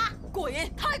过瘾呢？过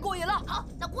瘾，太过瘾了！好，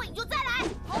那过瘾就再来。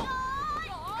好。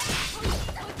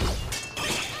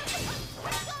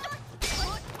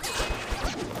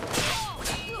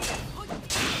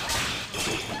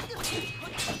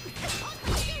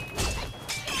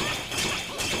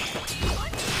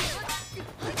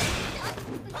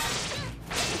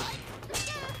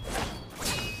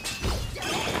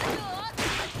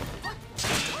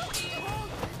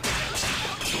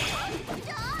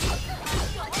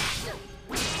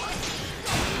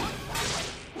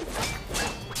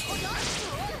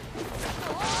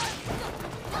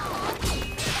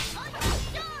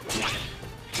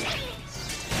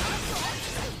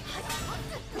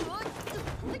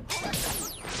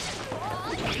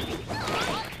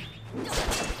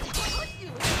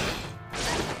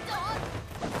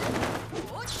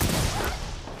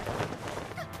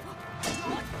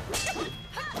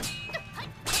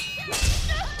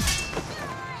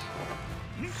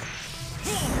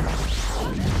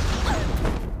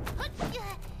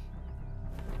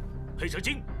黑蛇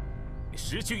精，你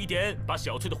识趣一点，把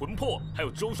小翠的魂魄还有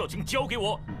周少卿交给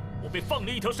我，我被放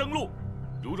了一条生路。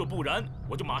如若不然，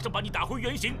我就马上把你打回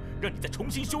原形，让你再重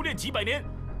新修炼几百年，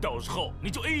到时候你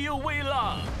就哎呦喂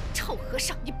了。臭和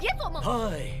尚，你别做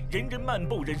梦！唉，人人漫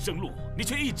步人生路，你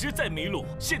却一直在迷路，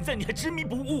现在你还执迷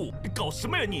不悟，你搞什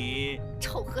么呀你？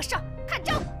臭和尚，看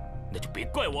招！那就别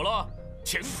怪我了，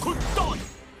乾坤大运，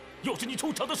又是你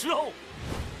出场的时候。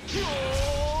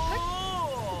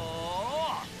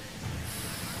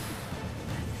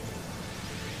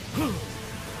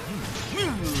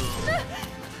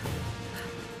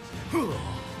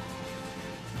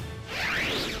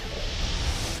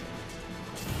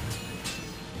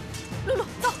露露，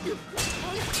走！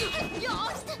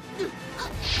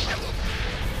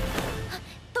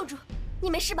洞主，你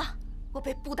没事吧？我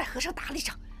被布袋和尚打了一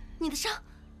掌。你的伤？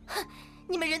哼，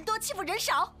你们人多欺负人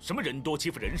少。什么人多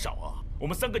欺负人少啊？我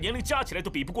们3个年龄加起来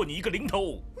都比不过你一个零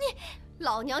头。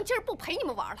老娘今儿不陪你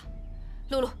们玩了。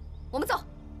露露，我们走。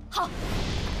好。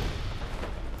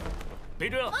别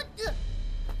这样！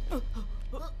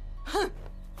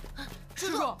师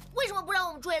叔，为什么不让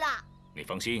我们追啦？你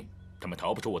放心，他们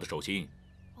逃不出我的手心。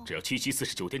只要7期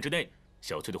49天之内，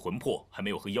小翠的魂魄还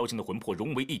没有和妖精的魂魄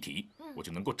融为一体，我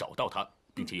就能够找到她，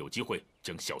并且有机会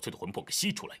将小翠的魂魄给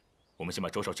吸出来。我们先把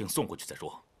周少卿送回去再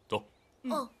说。走。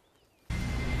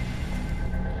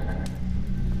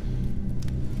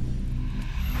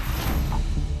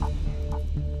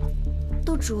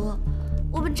洞主，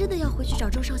我们真的要回去找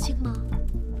周少卿吗？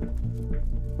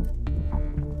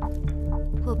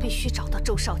我必须找到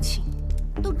周少卿。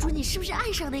洞主，你是不是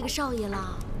爱上那个少爷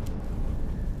了？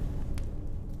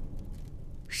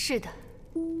是的。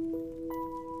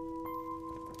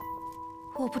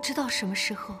我不知道什么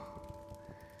时候，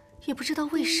也不知道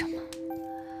为什么，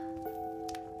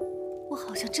我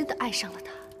好像真的爱上了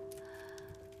他。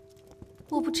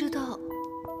我不知道，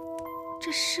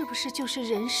这是不是就是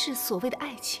人世所谓的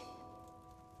爱情？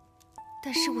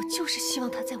但是我就是希望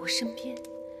他在我身边，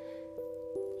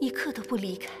一刻都不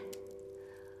离开。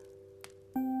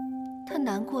他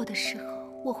难过的时候，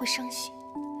我会伤心；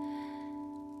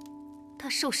他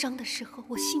受伤的时候，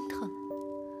我心疼。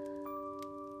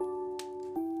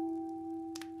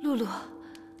露露，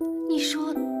你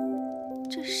说，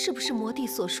这是不是魔帝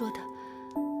所说的，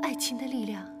爱情的力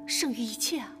量胜于一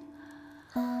切啊？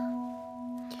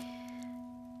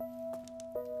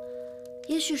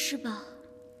也许是吧。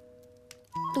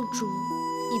洞主，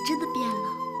你真的变了。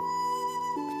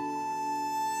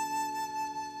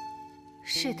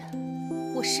是的，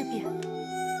我是变了，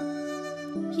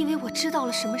因为我知道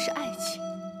了什么是爱情。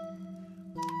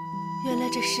原来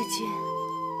这世间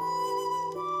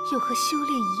有和修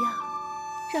炼一样，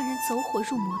让人走火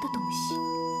入魔的东西，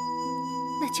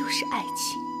那就是爱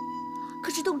情。可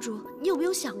是洞主，你有没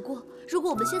有想过，如果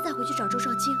我们现在回去找周少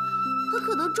卿，很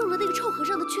可能中了那个臭和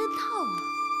尚的圈套啊？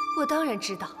我当然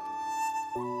知道。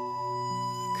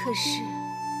可是，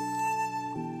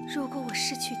如果我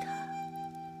失去他，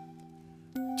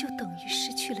就等于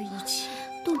失去了一切。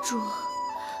洞主，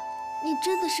你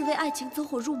真的是为爱情走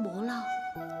火入魔了。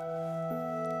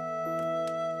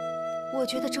我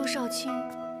觉得周少卿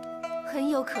很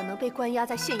有可能被关押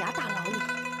在县衙大牢里。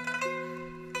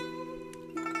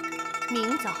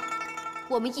明早，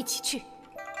我们一起去。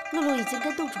露露已经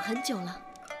跟洞主很久了，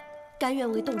甘愿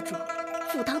为洞主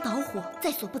赴汤蹈火，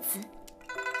在所不辞。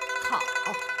好。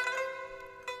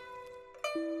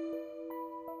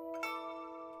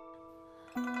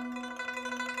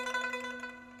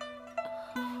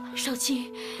少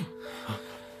卿，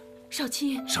少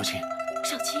卿，少卿，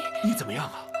少卿，你怎么样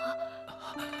啊？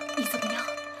你怎么样？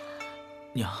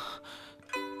娘，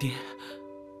爹，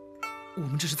我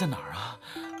们这是在哪儿啊？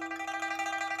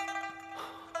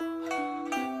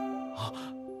啊，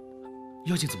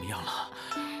妖精怎么样了？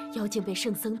妖精被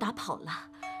圣僧打跑了。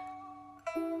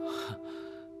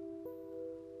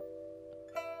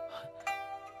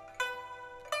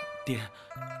爹，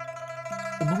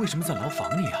我们为什么在牢房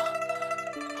里啊？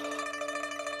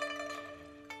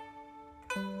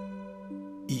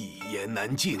一言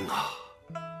难尽啊！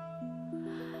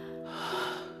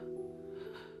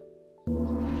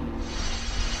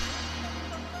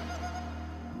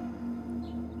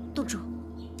洞主，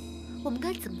我们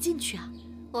该怎么进去啊？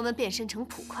我们变身成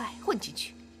捕快混进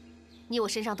去。你我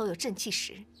身上都有正气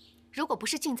石，如果不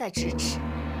是近在咫尺，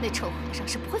那臭和尚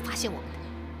是不会发现我们的。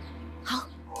好。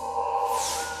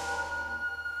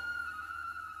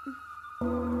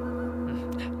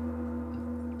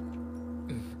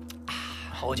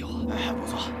好酒，哎，不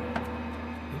错。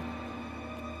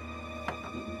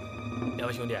两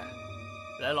位兄弟，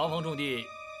来牢房种地，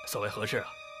所谓何事啊？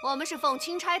我们是奉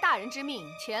钦差大人之命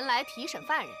前来提审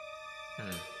犯人。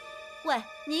喂，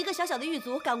你一个小小的狱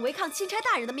卒，敢违抗钦差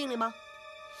大人的命令吗？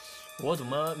我怎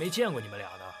么没见过你们俩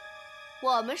呢？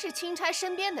我们是钦差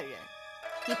身边的人，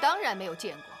你当然没有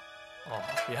见过。哦，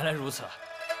原来如此，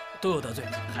都有得罪，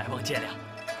还望见谅。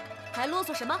还啰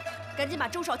嗦什么？赶紧把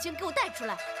周少卿给我带出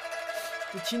来！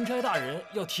这钦差大人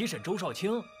要提审周少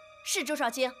卿，是周少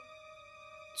卿。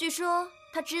据说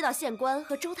他知道县官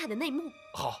和周太的内幕。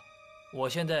好，我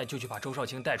现在就去把周少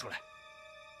卿带出来。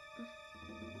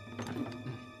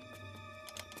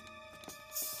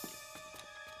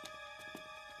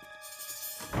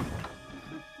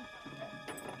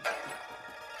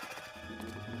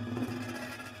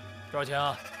周少卿，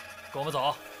跟我们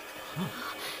走。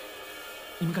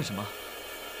你们干什么？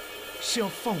是要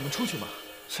放我们出去吗？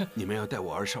切！你们要带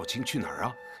我儿少卿去哪儿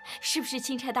啊？是不是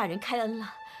钦差大人开恩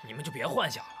了？你们就别幻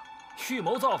想了，蓄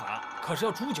谋造反可是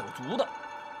要诛九族的。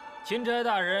钦差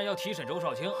大人要提审周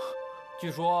少卿，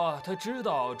据说他知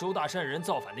道周大善人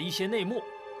造反的一些内幕。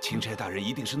钦差大人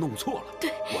一定是弄错了。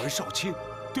对，我儿少卿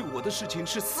对我的事情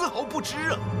是丝毫不知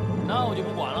啊。那我就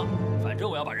不管了，反正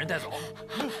我要把人带走。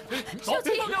走，少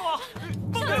卿，放开我！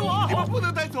放开我！你们不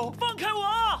能带走！放开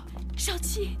我！少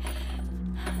卿，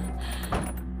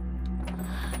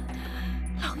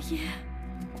老爷。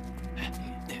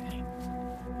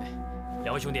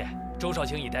两位兄弟，周少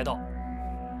卿已带到。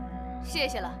谢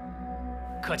谢了。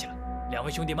客气了，两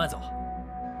位兄弟慢走。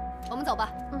我们走吧。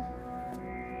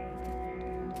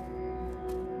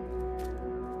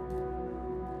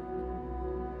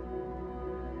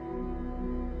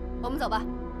我们走吧。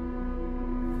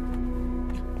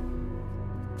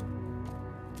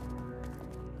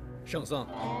圣僧，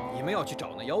你们要去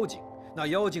找那妖精，那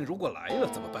妖精如果来了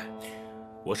怎么办？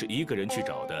我是一个人去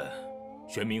找的，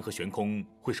玄冥和玄空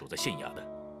会守在县衙的。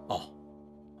哦，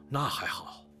那还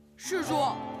好。师叔，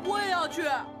我也要去。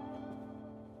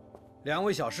两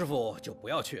位小师傅就不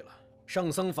要去了，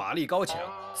圣僧法力高强，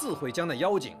自会将那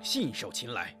妖精信手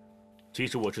擒来。其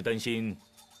实我是担心，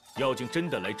妖精真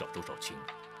的来找周少卿，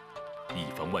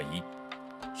以防万一。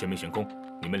玄冥、玄空，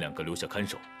你们两个留下看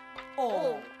守。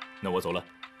哦，那我走了。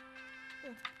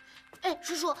哎，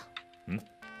师叔，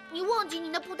你忘记你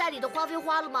那布袋里的花飞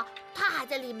花了吗？它还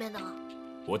在里面呢。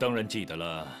我当然记得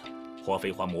了，花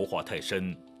飞花魔化太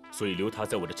深，所以留它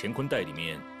在我的乾坤袋里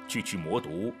面去魔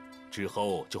毒，之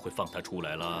后就会放它出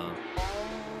来了。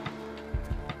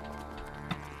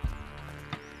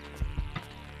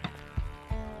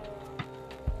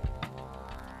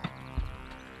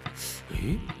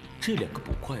诶，这两个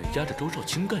捕快押着周少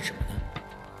卿干什么呢？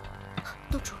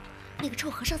洞主，那个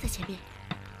臭和尚在前面。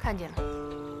看见了。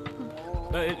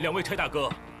两位差大哥，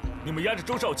你们押着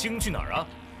周少卿去哪儿啊？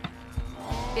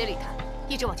别理他，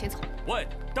一直往前走。喂，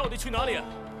到底去哪里啊？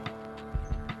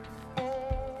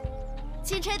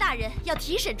钦差大人要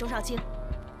提审周少卿。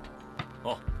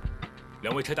哦，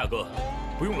两位差大哥，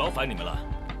不用劳烦你们了，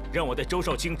让我带周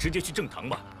少卿直接去正堂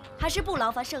吧。还是不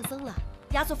劳烦圣僧了，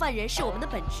押送犯人是我们的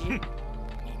本职。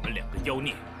你们两个妖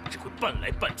孽只会扮来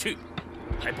扮去，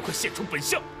还不快现出本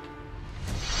相！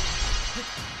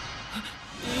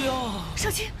呀，少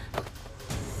卿！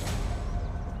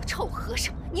臭和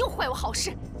尚，你又坏我好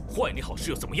事！坏你好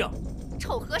事又怎么样？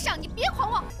臭和尚，你别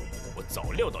狂妄！我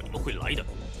早料到你们会来的。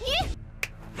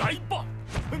你来吧！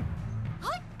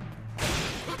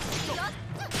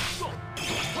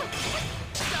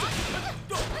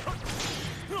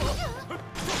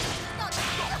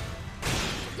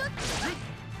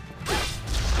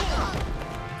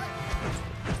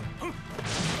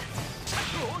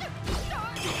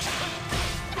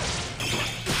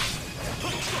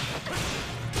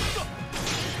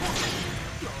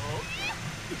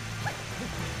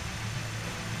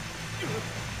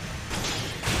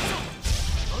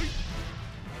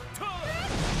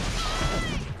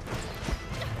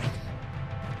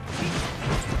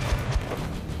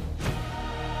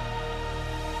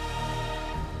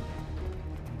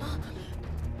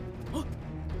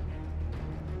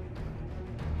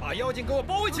把妖精给我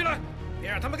包围起来，别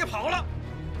让他们给跑了。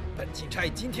本钦差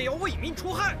今天要为民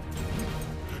除害。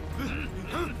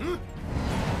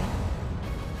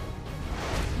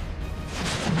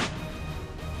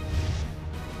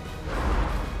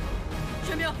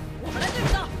玄冥，我们来对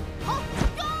付他。好，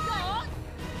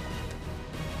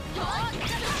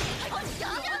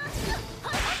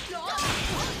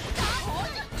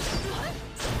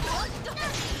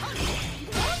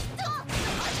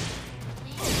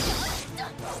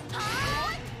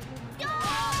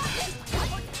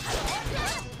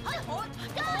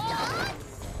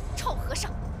臭和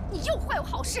尚，你又坏我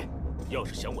好事！要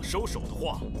是想我收手的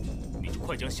话，你就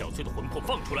快将小翠的魂魄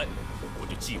放出来，我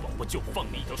就既往不咎，放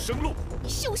你一条生路。你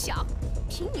休想！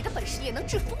凭你的本事也能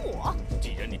制服我？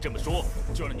既然你这么说，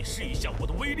就让你试一下我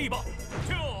的威力吧。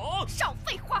少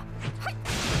废话！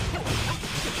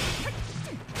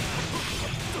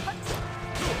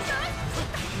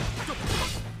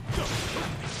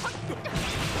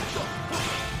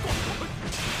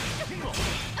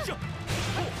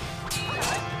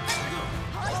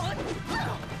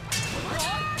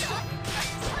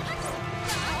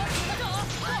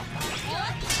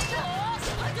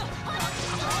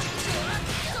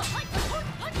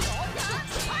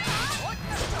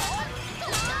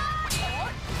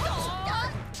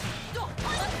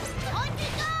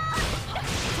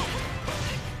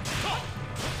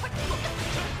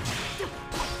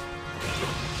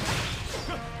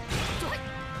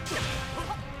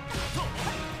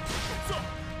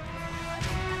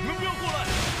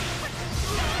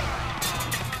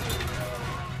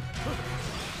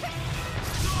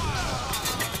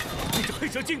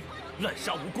蛇精，滥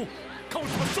杀无辜，看我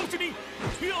怎么收拾你！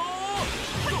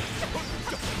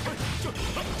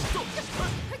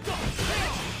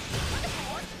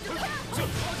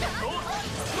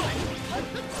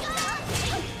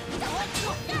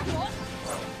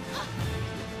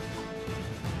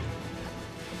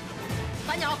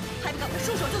白鸟，还不赶快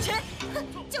束手就擒！哼，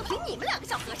就凭你们2个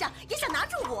小和尚也想拿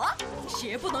住我？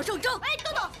邪不能胜正！哎，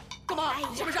等等，干嘛？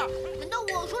什么事儿？轮到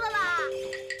我说了啦！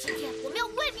今天我们要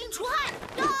为民除害。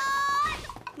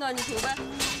那你除呗。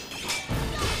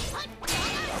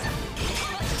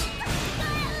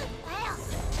哎呀，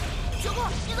学姑，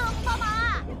你怎么不帮忙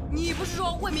啊？你不是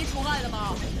说为民除害的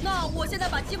吗？那我现在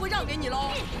把机会让给你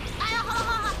喽。哎呀，好了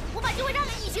好了，我把机会让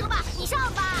给你行了吧？你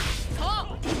上吧。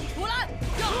好，我来。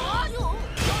哎呦！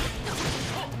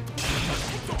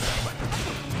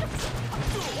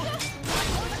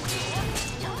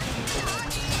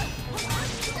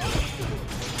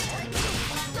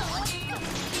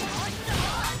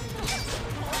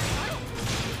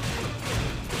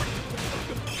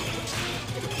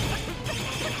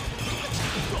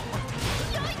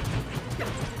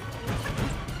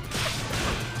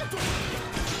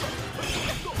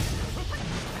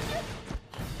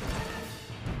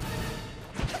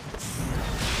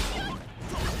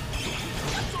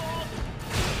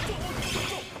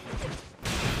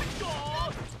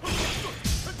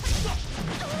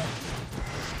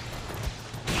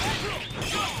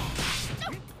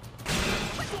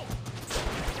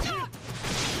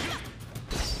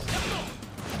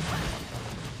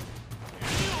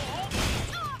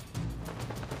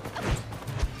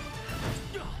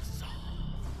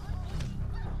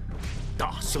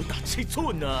大蛇打7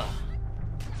寸呢！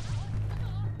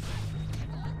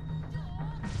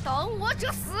等我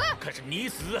者死！看是你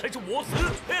死还是我死！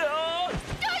哎呀！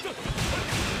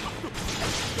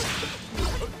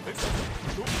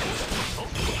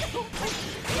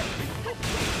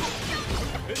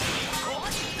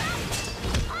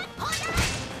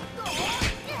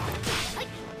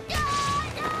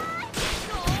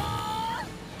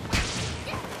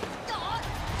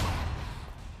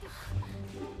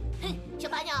小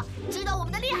白鸟，知道我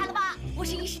们的厉害了吧？我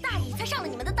是一时大意才上了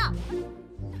你们的当。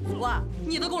喂，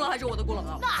你的功劳还是我的功劳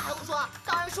啊？那还用说？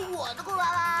当然是我的功劳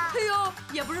啦！哎呦，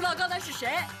也不知道刚才是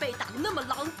谁被打得那么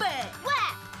狼狈。喂，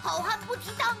好汉不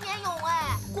提当年勇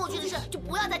哎，过去的事就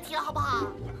不要再提了，好不好？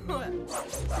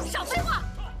少废话！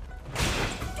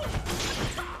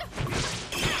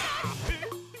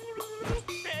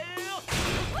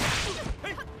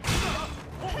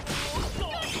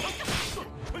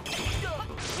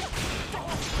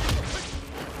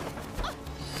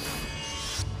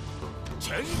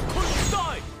乾坤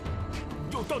袋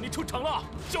又到你出场了，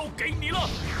交给你了！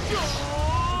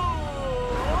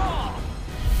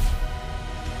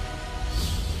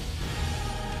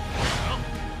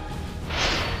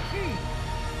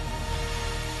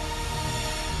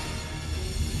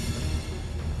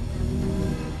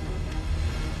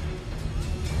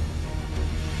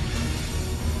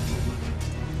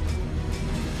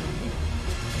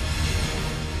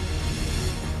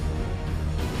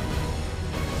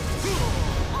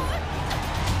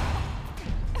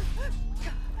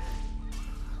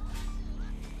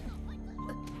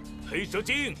黑蛇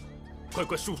精，快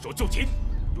快束手就擒！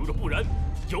如若不然，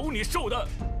有你受的！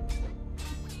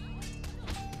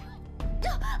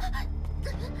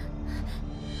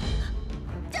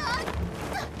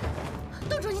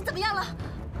洞主，你怎么样了？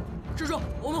师叔，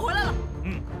我们回来了。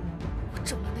我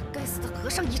正了那该死的和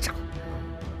尚一掌。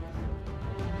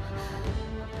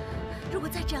如果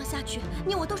再这样下去，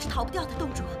你我都是逃不掉的，洞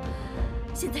主。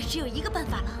现在只有一个办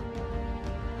法了。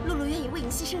露露愿意为你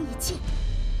牺牲一切。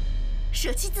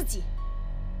舍弃自己，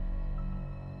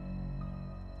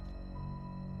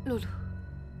露露，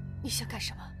你想干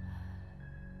什么？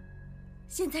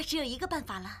现在只有一个办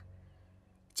法了，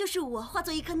就是我化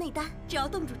作一颗内丹，只要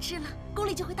洞主吃了，功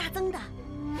力就会大增的。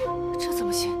这怎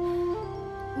么行？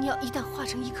你要一旦化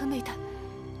成一颗内丹，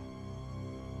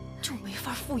就没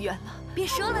法复原了。别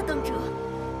说了，洞主，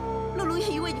露露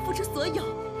愿意为你付出所有，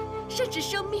甚至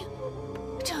生命。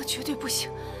这样绝对不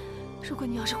行。如果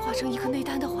你要是化成一颗内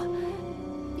丹的话，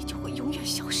你就会永远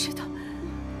消失的。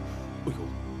哎呦，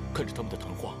看着他们的谈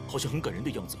话，好像很感人的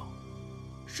样子啊。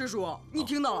师叔，你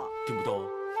听到了？听不到，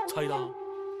猜啦。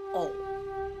哦，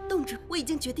洞主，我已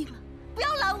经决定了，不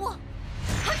要拦我。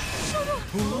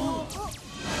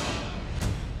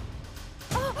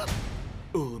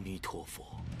阿弥陀佛，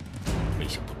没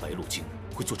想到白鹿精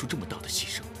会做出这么大的牺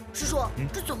牲。师叔，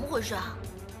这怎么回事啊？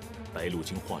白鹿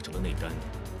精化成了内丹，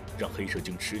让黑蛇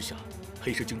精吃下，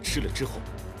黑蛇精吃了之后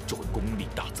就会功力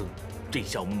大增。这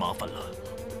下我们麻烦了。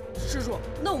师叔，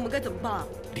那我们该怎么办啊？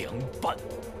凉拌。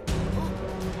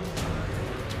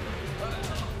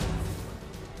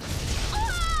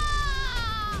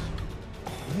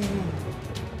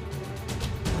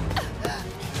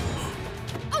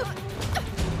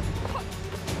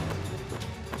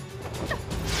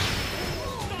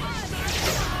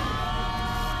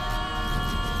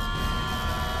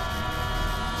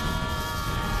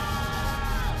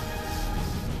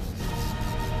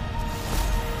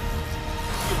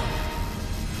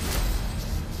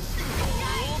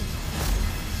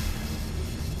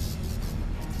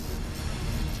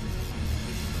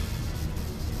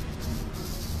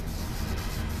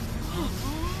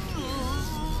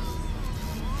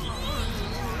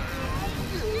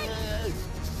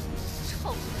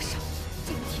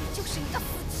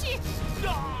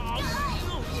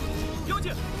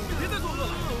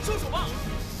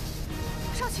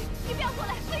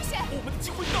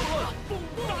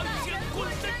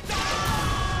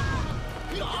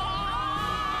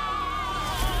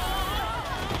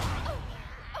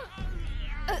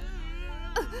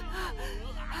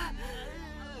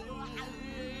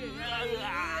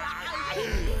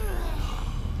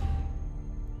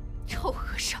臭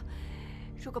和尚，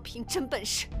如果凭真本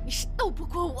事，你是斗不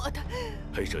过我的。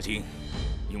黑蛇精，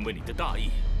因为你的大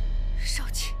义，少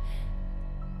卿，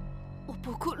我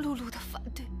不顾露露的反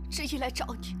对，执意来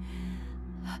找你。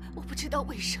我不知道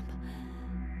为什么，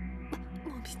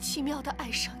莫名其妙的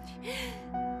爱上你。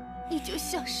你就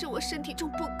像是我身体中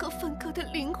不可分割的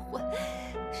灵魂，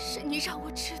是你让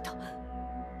我知道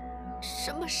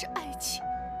什么是爱情，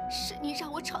是你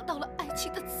让我尝到了爱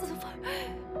情的滋味。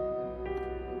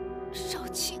少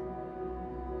卿，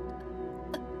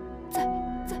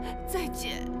再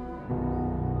见。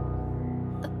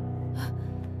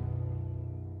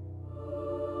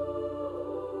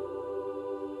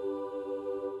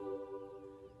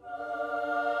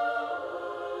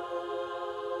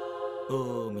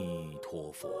阿弥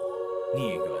陀佛，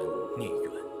孽缘孽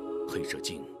缘，黑蛇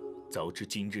精，早知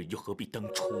今日又何必当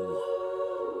初啊！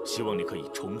希望你可以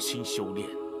重新修炼，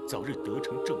早日得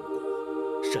成正果。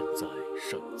善哉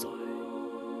善哉。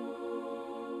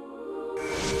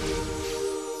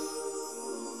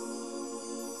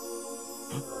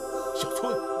小翠，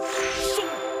收！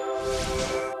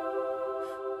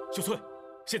小翠，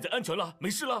现在安全了，没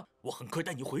事了，我很快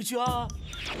带你回去啊！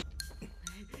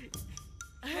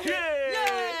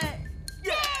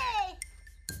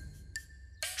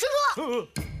师傅，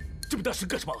这么大声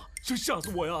干什么？想吓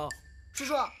死我呀！师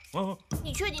叔，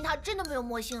你确定他真的没有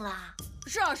魔性啦？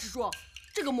是啊，师叔，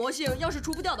这个魔性要是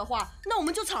除不掉的话，那我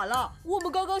们就惨了。我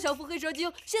们刚刚降服黑蛇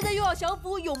精，现在又要降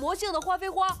服有魔性的花飞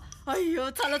花，哎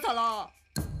呀，惨了惨了！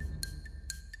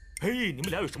嘿，你们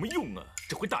俩有什么用啊？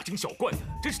这会大惊小怪的，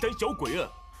真是胆小鬼啊！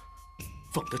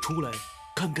放他出来，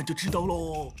看看就知道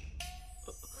喽。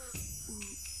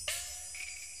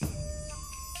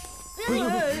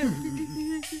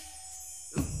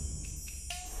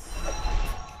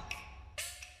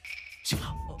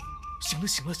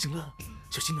行了，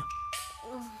小心呢！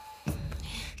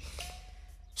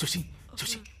小心！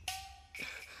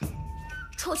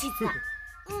臭棋子，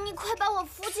你快把我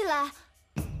扶起来！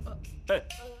哎，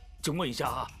请问一下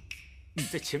啊，你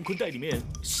在乾坤袋里面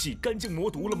洗干净魔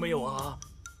毒了没有啊？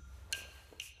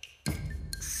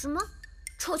什么？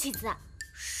臭棋子，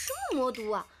什么魔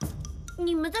毒啊？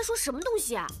你们在说什么东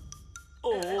西啊？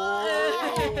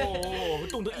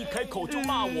动得一开口就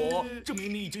骂我，证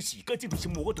明你已经洗干净那些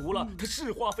魔毒了，它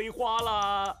是花非花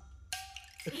啦！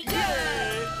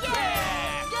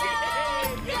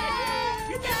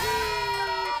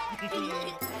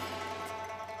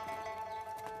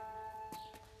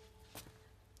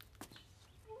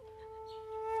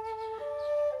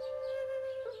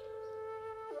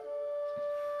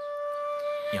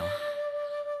娘，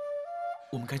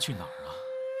我们该去哪儿啊？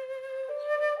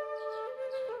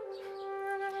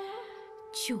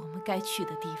去我们该去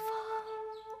的地方。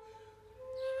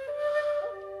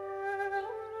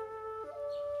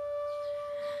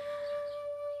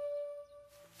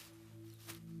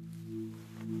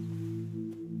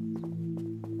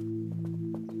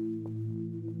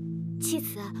弃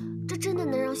子，这真的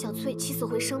能让小翠起死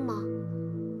回生吗？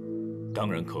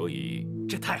当然可以。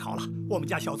这太好了，我们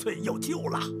家小翠有救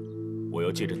了。我要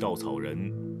借着稻草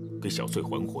人给小翠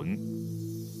还魂。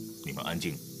你们安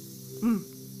静。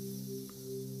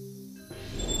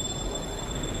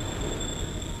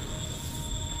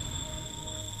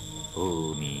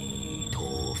阿弥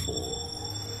陀佛，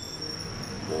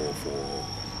我佛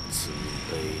慈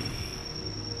悲。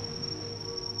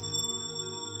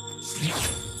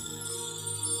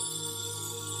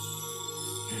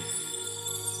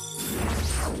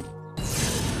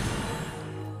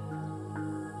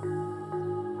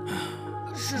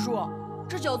叔，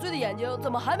这小翠的眼睛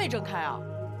怎么还没睁开啊？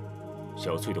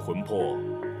小翠的魂魄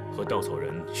和稻草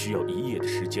人需要1夜的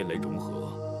时间来融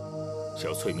合，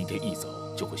小翠明天一早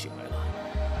就会醒来了。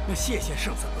那谢谢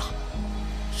圣僧了。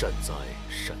善哉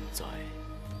善哉。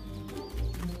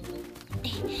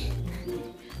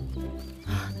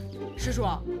师叔，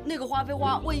那个花非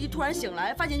花万一突然醒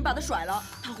来，发现你把它甩了，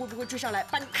他会不会追上来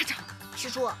把你咔嚓？师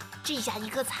叔，这下你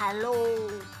可惨喽！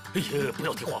哎呀，不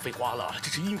要提花非花了，这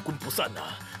是阴魂不散呐！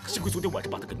幸亏昨天晚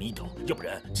上把他给迷倒，要不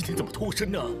然今天怎么脱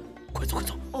身呢？快走快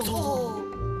走，走！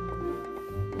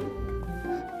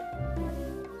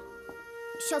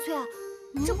小翠啊，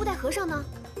这布袋和尚呢？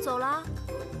走了？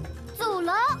走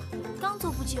了？刚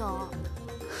走不久。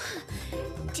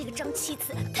这个张七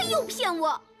子，他又骗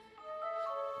我！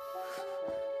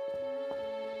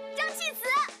张七子，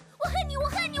我恨你，我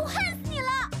恨你，我恨死你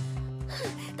了！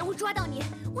等我抓到你，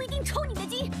我一定抽你的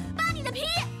筋，扒你的皮！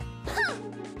哼！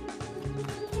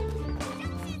张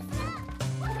七子，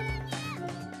我恨你！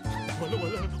完了完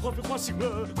了，花非花醒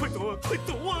了，快走啊，快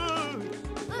走啊！